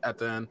game at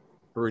the end,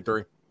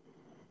 3-3.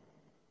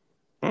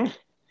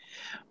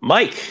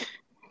 Mike,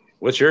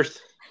 what's yours?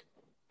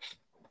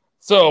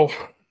 So,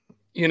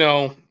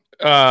 there's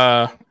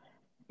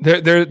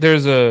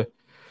a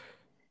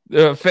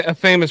A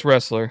famous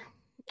wrestler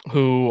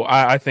who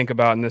I think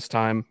about in this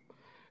time,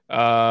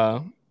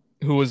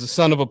 who was the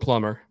son of a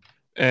plumber.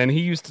 And he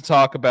used to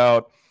talk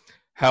about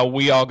how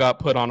we all got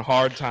put on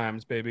hard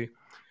times, baby.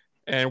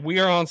 And we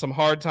are on some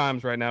hard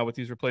times right now with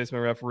these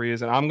replacement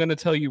referees. And I'm going to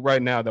tell you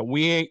right now that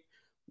we're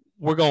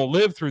going to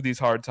live through these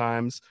hard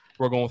times.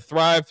 We're going to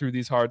thrive through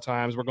these hard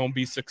times. We're going to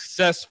be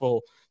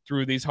successful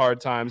through these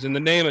hard times. In the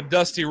name of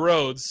Dusty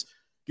Rhodes,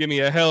 give me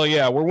a hell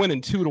yeah. We're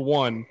winning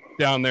 2-1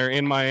 down there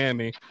in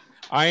Miami.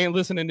 I ain't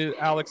listening to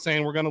Alex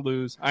saying we're going to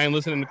lose. I ain't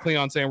listening to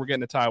Cleon saying we're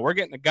getting a tie. We're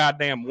getting a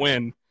goddamn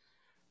win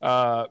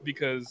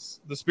because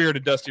the spirit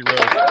of Dusty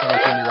Rhodes is coming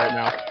through me right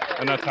now.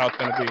 And that's how it's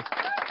going to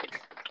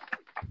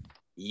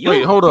be.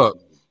 Wait, hold up.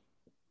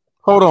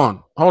 Hold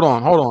on.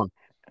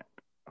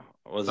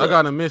 I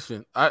got a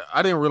mission.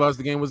 I didn't realize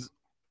the game was.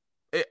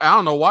 I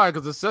don't know why,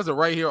 because it says it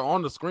right here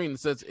on the screen. It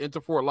says Enter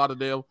Fort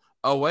Lauderdale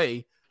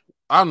away.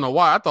 I don't know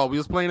why. I thought we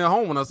was playing at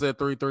home when I said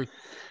 3-3.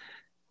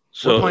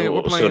 So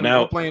we're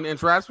playing in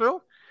Trashville.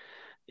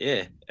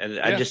 Yeah, and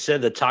I just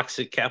said the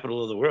toxic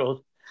capital of the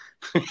world.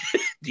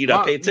 Do you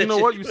not pay attention? You know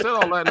what? You said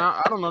all that. Now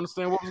I don't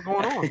understand what was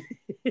going on.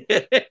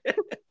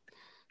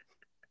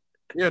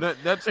 Yeah,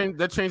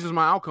 that changes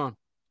my outcome.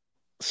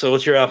 So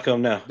what's your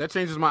outcome now? That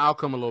changes my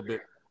outcome a little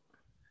bit.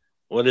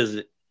 What is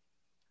it?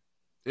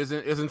 It's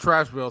in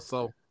Trashville,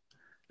 so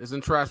it's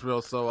it's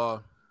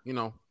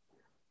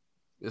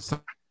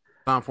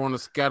time for them to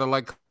scatter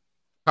like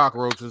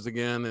cockroaches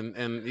again,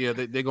 and yeah,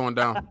 they're going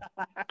down.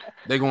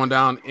 They're going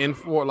down in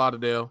Fort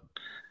Lauderdale,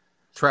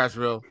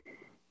 Trashville,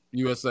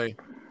 USA.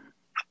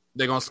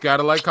 They're gonna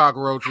scatter like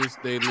cockroaches.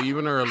 They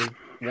leaving early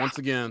once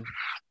again.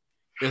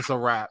 It's a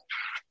wrap.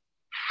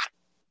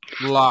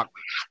 Lock.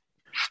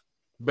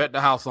 Bet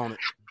the house on it.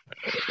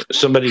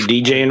 Somebody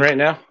DJing right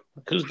now?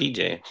 Who's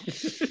DJing?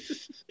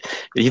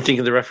 Do you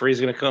think the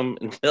referee's going to come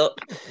and help?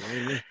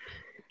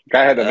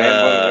 Guy had the man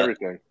bun and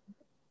everything.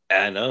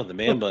 I know, the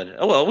man bun.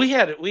 Oh well, we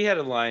had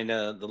a line.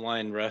 The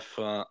line ref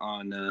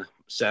on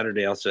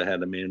Saturday also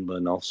had a man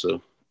bun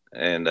also,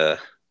 and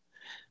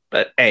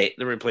but hey,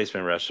 the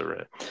replacement refs are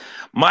right.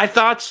 My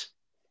thoughts.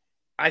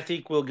 I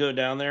think we'll go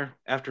down there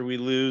after we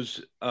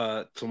lose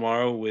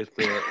tomorrow with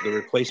the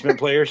replacement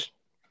players.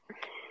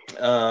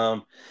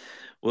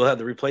 We'll have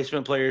the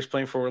replacement players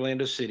playing for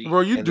Orlando City.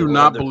 Bro, you do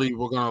not believe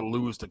we're going to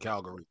lose to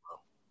Calgary,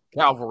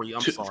 bro. Calvary,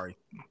 I'm sorry.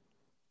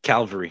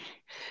 Calvary.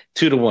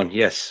 2-1.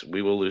 Yes,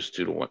 we will lose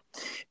 2-1.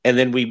 And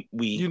then we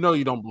you know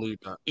you don't believe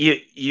that.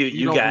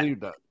 You don't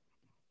believe that.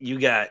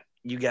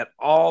 You got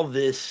all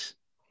this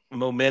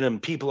momentum.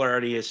 People are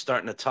already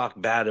starting to talk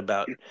bad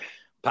about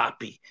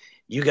Poppy.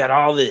 You got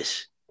all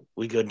this.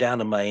 We go down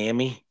to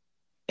Miami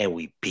and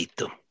we beat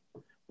them.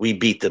 We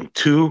beat them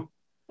 2-1.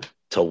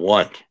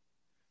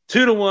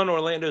 2-1.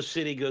 Orlando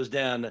City goes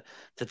down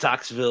to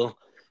Toxville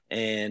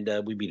and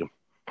we beat them.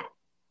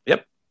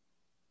 Yep.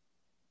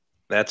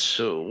 That's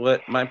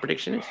what my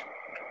prediction is.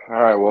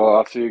 All right. Well,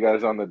 I'll see you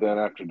guys on the Den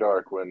After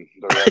Dark when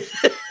the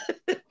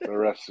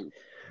refs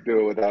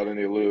do it without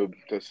any lube.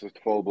 Just a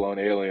full-blown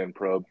alien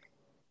probe.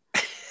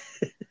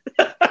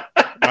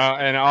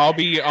 And I'll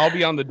be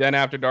on the Den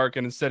After Dark,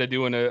 and instead of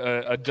doing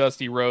a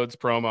Dusty Rhodes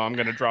promo, I'm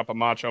going to drop a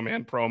Macho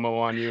Man promo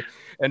on you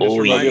and just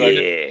remind you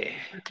that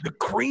the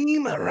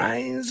cream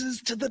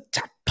rises to the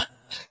top.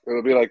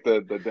 It'll be like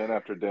the Den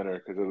After Dinner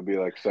because it'll be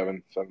like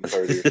 7:30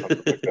 or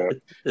something like that.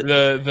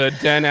 The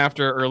Den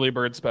After Early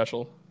Bird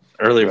Special.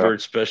 Early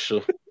Bird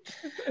Special.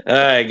 All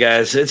right,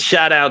 guys, it's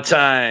shout out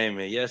time.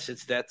 Yes,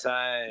 it's that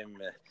time.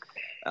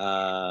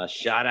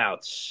 Shout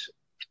outs.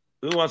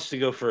 Who wants to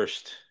go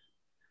first?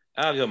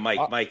 I'll go,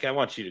 Mike. Mike, I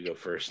want you to go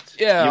first.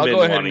 Yeah, You've I'll been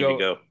go ahead wanting and to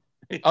go.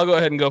 I'll go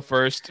ahead and go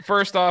first.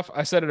 First off,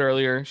 I said it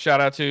earlier. Shout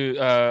out to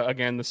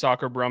again the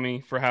Soccer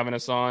Brummy for having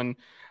us on,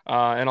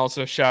 and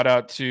also shout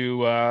out to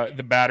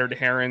the Battered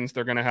Herons.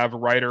 They're going to have a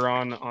writer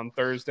on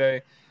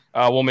Thursday.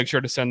 We'll make sure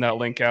to send that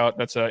link out.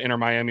 That's an Inter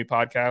Miami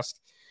podcast.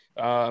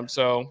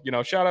 So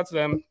shout out to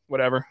them.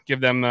 Whatever,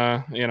 give them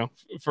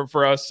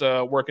for us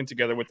working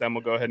together with them.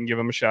 We'll go ahead and give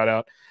them a shout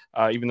out,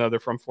 even though they're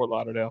from Fort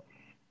Lauderdale,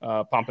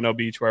 Pompano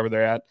Beach, wherever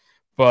they're at.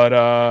 But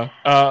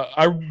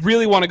I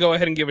really want to go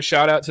ahead and give a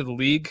shout out to the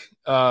league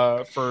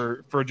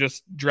for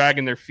just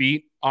dragging their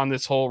feet on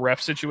this whole ref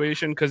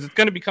situation, because it's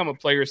going to become a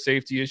player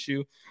safety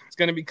issue. It's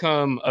going to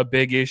become a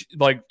big issue,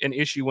 like an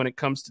issue when it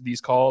comes to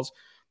these calls.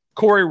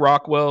 Corey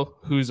Rockwell,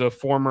 who's a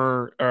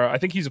former, I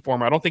think he's a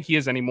former, I don't think he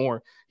is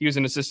anymore. He was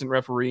an assistant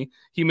referee.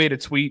 He made a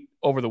tweet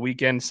over the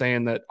weekend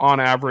saying that on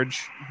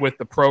average with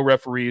the pro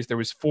referees, there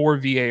was 4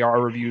 VAR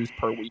reviews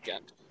per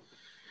weekend.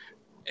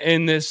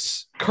 In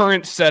this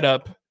current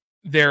setup,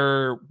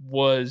 there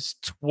was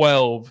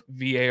 12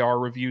 VAR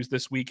reviews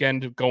this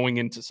weekend going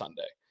into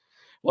Sunday.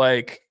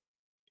 Like,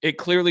 it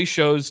clearly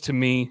shows to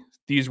me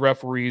these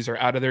referees are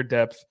out of their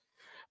depth.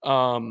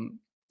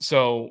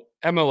 So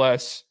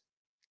MLS,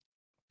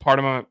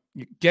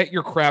 get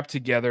your crap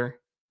together.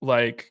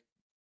 Like,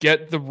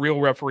 get the real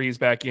referees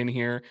back in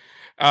here.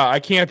 I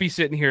can't be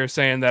sitting here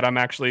saying that I'm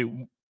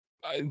actually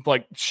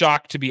like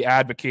shocked to be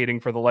advocating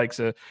for the likes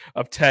of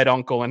Ted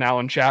Uncle and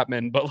Alan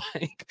Chapman, but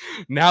like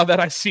now that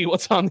I see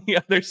what's on the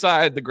other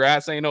side, the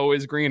grass ain't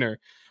always greener.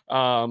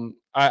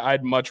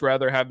 I'd much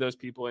rather have those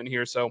people in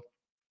here. So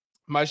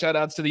my shout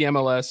outs to the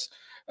MLS.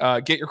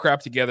 Get your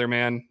crap together,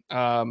 man.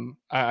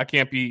 I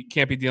can't be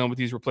dealing with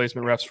these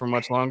replacement refs for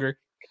much longer,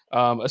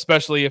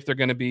 especially if they're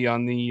going to be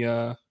on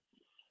the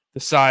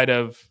side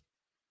of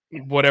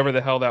whatever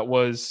the hell that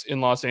was in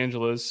Los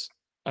Angeles.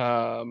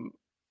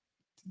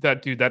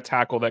 That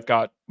tackle that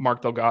got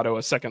Mark Delgado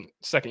a second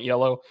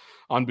yellow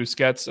on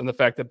Busquets, and the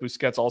fact that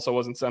Busquets also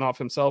wasn't sent off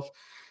himself,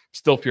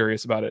 still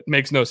furious about it.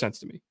 Makes no sense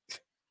to me.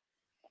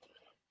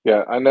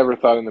 Yeah, I never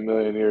thought in a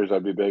million years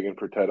I'd be begging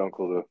for Ted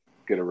Uncle to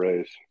get a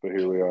raise, but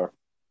here we are.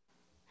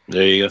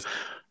 There you go.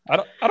 I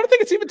don't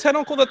think it's even Ted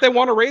Uncle that they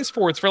want to raise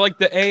for. It's for like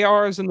the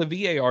ARs and the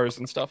VARs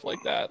and stuff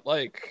like that.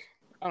 Like,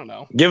 I don't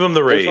know. Give them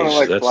the raise.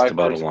 That's the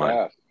bottom first line.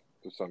 pass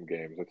to some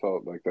games. That's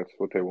all. Like that's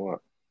what they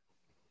want.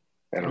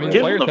 And I mean,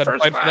 Give players them the had to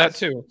first fight for that pass.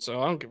 too,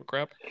 so I don't give a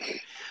crap.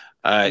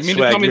 All right, You mean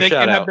to Swag, tell me your they shout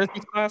can't have out.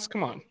 business class?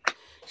 Come on.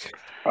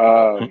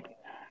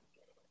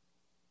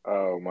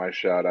 Oh, my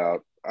shout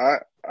out.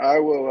 I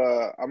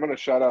will. I'm going to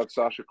shout out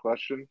Sasha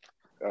Question.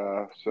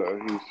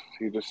 So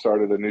he just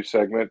started a new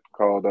segment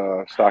called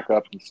Stock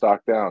Up and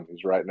Stock Down.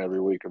 He's writing every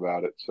week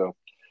about it. So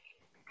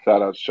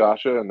shout out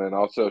Sasha, and then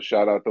also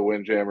shout out the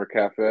Windjammer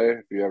Cafe.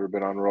 If you ever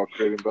been on a Royal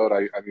Caribbean boat,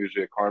 I'm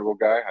usually a Carnival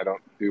guy. I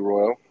don't do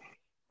Royal.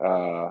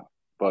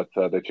 But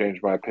they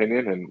changed my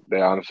opinion, and they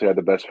honestly had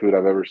the best food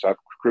I've ever seen. I've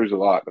cruised a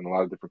lot on a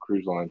lot of different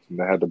cruise lines, and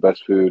they had the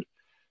best food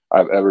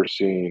I've ever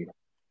seen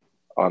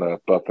on a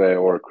buffet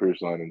or a cruise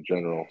line in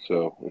general.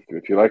 So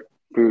if you like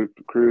food,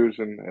 cruise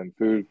and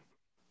food,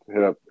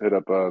 hit up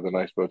the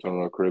nice boats on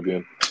Royal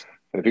Caribbean.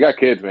 And if you got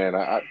kids, man,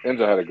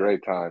 Enzo had a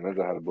great time.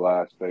 Enzo had a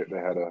blast. They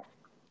had a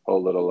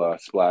whole little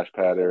splash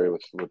pad area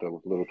with a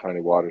little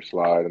tiny water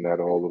slide, and they had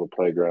a whole little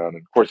playground.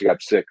 And of course, he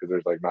got sick because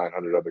there's like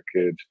 900 other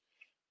kids.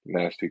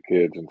 Nasty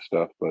kids and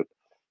stuff, but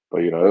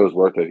it was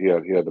worth it. He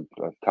had the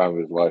time of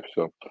his life.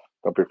 So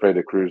don't be afraid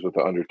to cruise with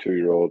the under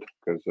 2-year-old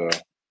because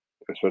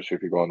especially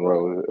if you go on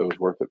Royal, it was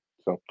worth it.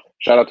 So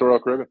shout out to Royal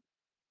Caribbean.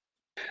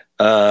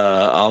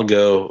 I'll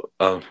go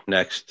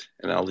next,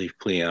 and I'll leave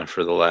Cleon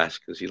for the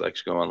last because he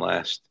likes going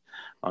last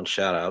on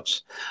shout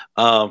outs.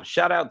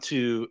 Shout out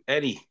to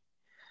Eddie,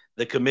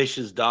 the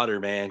commission's daughter,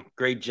 man.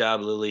 Great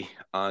job, Lily,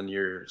 on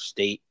your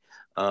state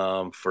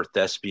for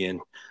thespian.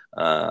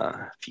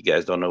 If you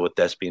guys don't know what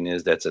thespian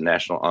is, that's a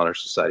National Honor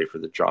Society for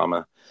the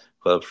Drama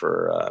Club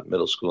for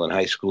middle school and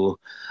high school.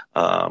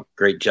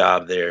 Great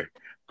job there,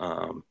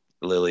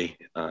 Lily.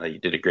 You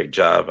did a great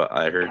job.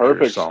 I heard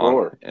your song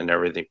score and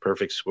everything.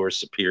 Perfect score,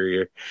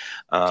 superior.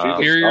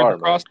 Superior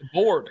across the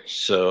board.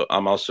 So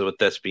I'm also a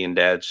thespian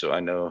dad, so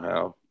I know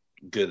how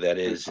good that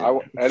is.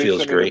 Eddie feels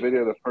sent great. me the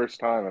video the first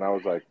time, and I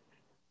was like,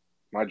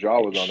 my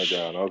jaw was on the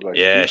ground. I was like,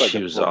 yeah, she's like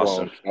she was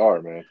awesome.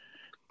 Star, man.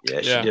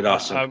 Yeah, she did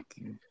awesome.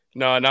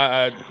 No,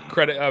 not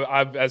credit.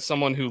 I've as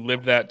someone who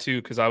lived that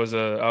too, because I was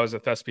a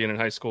thespian in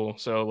high school,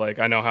 so like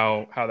I know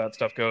how that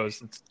stuff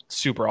goes. It's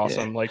super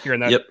awesome. Yeah. Like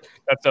hearing that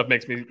that stuff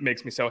makes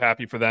me so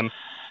happy for them.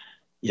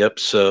 Yep.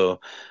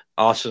 So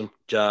awesome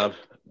job,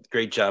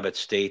 great job at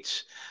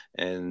States,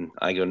 and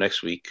I go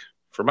next week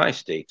for my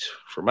States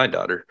for my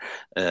daughter,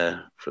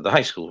 for the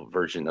high school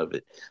version of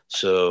it.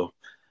 So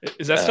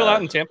is that still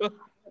out in Tampa?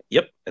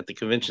 Yep, at the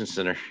convention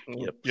center.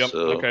 Yep.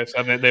 So, okay,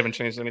 so they haven't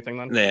changed anything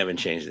then? They haven't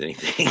changed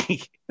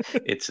anything.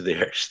 It's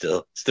there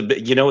still.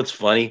 What's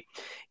funny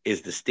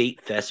is the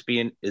state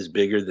thespian is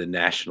bigger than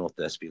national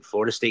thespian.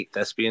 Florida State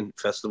Thespian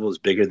Festival is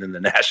bigger than the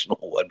national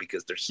one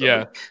because there's so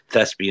many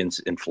thespians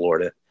in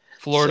Florida.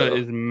 Florida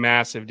is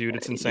massive, dude.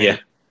 It's insane. Yeah.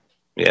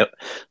 Yep.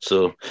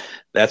 So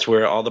that's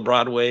where all the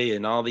Broadway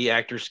and all the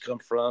actors come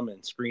from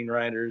and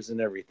screenwriters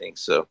and everything.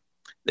 So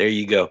there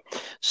you go.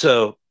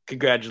 So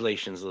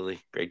congratulations,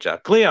 Lily. Great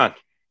job. Cleon,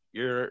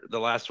 you're the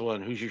last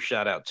one. Who's your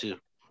shout out to?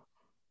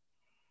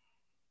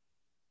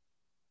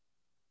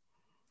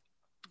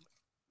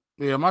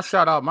 Yeah, my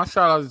shout out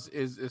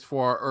is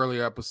for our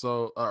earlier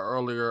episode,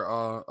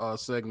 earlier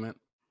segment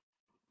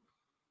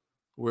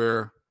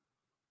where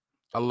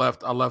I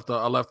left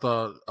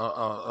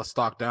a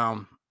stock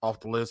down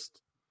off the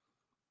list,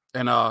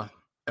 and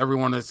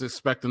everyone is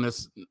expecting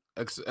Mr.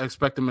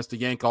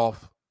 Yankoff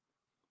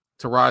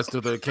to rise to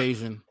the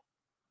occasion.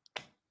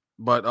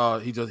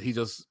 But he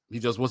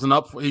just wasn't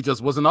up for it. He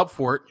just wasn't up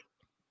for it.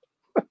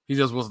 He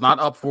just was not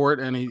up for it,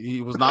 and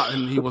he was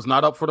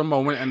not up for the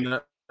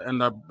moment. And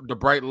the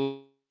bright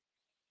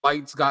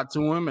lights got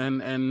to him,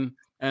 and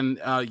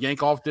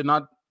Yankoff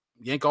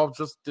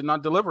just did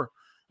not deliver.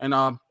 And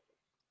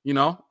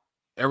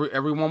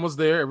everyone was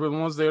there.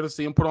 Everyone was there to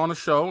see him put on a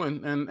show,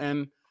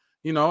 and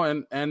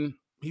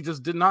he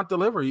just did not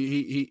deliver.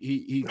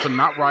 He could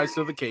not rise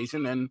to the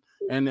occasion,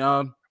 and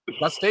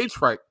got stage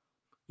fright.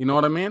 You know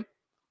what I mean?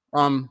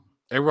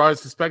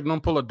 Everybody's expecting him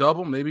to pull a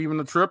double, maybe even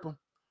a triple.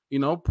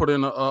 Put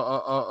in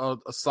a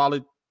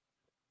solid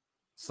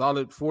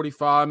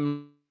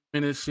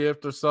 45-minute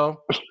shift or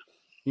so.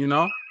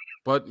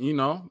 But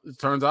it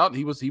turns out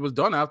he was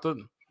done after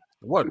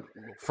what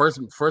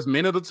first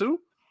minute or two?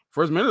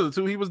 First minute or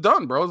two, he was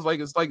done, bro.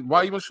 It's like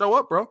why even show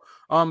up, bro?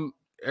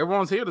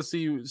 Everyone's here to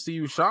see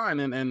you shine,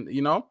 and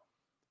you know.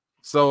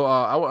 So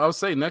I would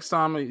say next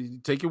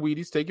time, take your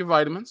Wheaties, take your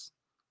vitamins,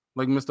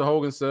 like Mr.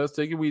 Hogan says,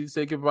 take your Wheaties,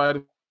 take your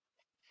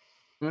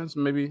vitamins,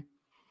 maybe,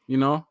 you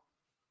know,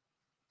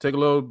 take a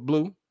little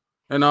blue,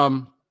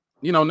 and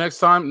you know, next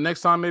time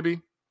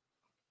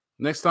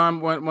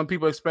when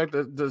people expect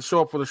to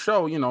show up for the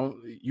show, you know,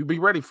 you be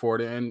ready for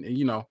it, and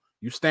you know,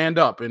 you stand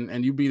up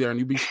and you be there and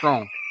you be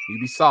strong, you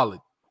be solid,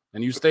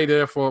 and you stay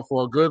there for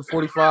a good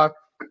 45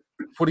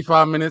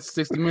 minutes,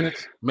 60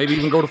 minutes, maybe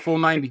even go to full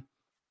 90.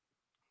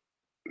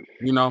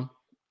 You know,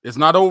 it's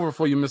not over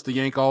for you, Mr.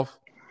 Yankoff.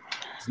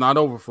 It's not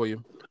over for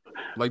you.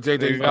 Like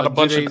JJ got a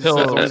bunch of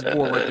pills on his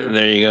board right there.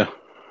 There you go.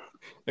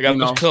 They got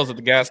those pills at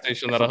the gas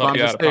station that'll help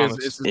you out.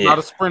 It's not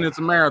a sprint, it's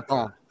a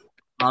marathon.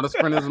 Not a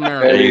sprint, it's a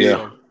marathon. There you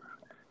go.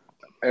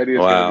 Eddie is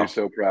going to be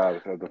so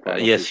proud of the final.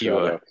 Yes, you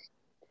are.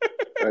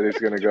 Eddie's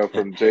going to go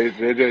from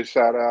JJ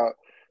shout out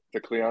to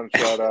Cleon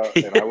shout out,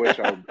 and I wish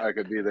I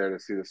could be there to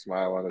see the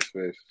smile on his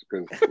face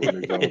because when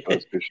he's done with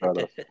those two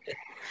shout outs.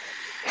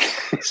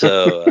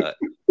 So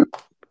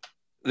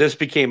this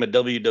became a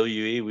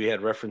WWE. We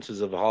had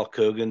references of Hulk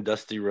Hogan,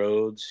 Dusty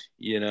Rhodes,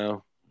 you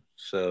know.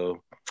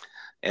 So,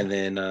 and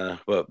then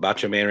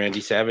Macho Man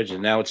Randy Savage,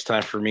 and now it's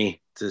time for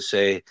me to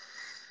say,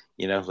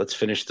 you know, let's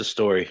finish the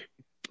story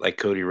like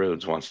Cody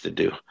Rhodes wants to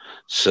do.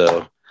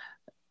 So,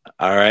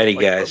 all righty,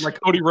 guys. Like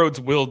Cody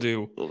Rhodes will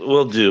do.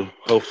 We'll do,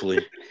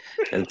 hopefully,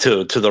 and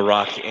to The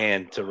Rock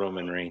and to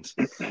Roman Reigns.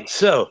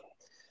 So,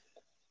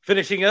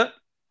 finishing up,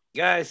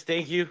 guys,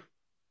 thank you.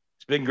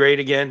 It's been great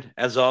again,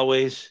 as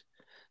always.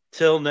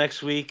 Till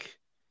next week,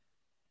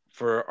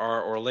 for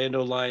our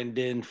Orlando Lion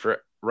Den,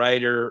 for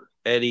Ryder,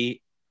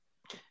 Eddie,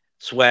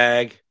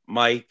 Swag,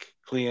 Mike,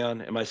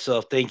 Cleon, and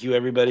myself. Thank you,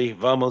 everybody.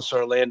 Vamos,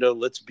 Orlando.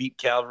 Let's beat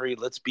Calvary.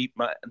 Let's beat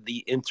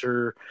the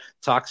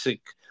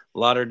inter-toxic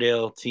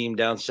Lauderdale team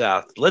down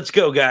south. Let's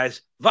go,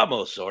 guys.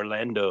 Vamos,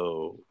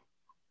 Orlando.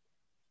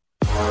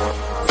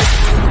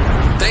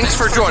 Thanks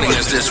for joining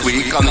us this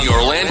week on the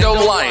Orlando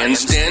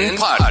Lions Den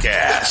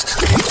podcast.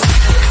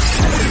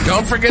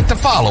 Don't forget to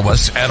follow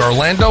us at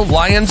Orlando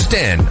Lions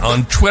Den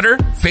on Twitter,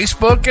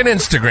 Facebook, and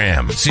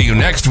Instagram. See you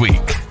next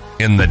week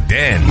in the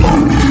Den.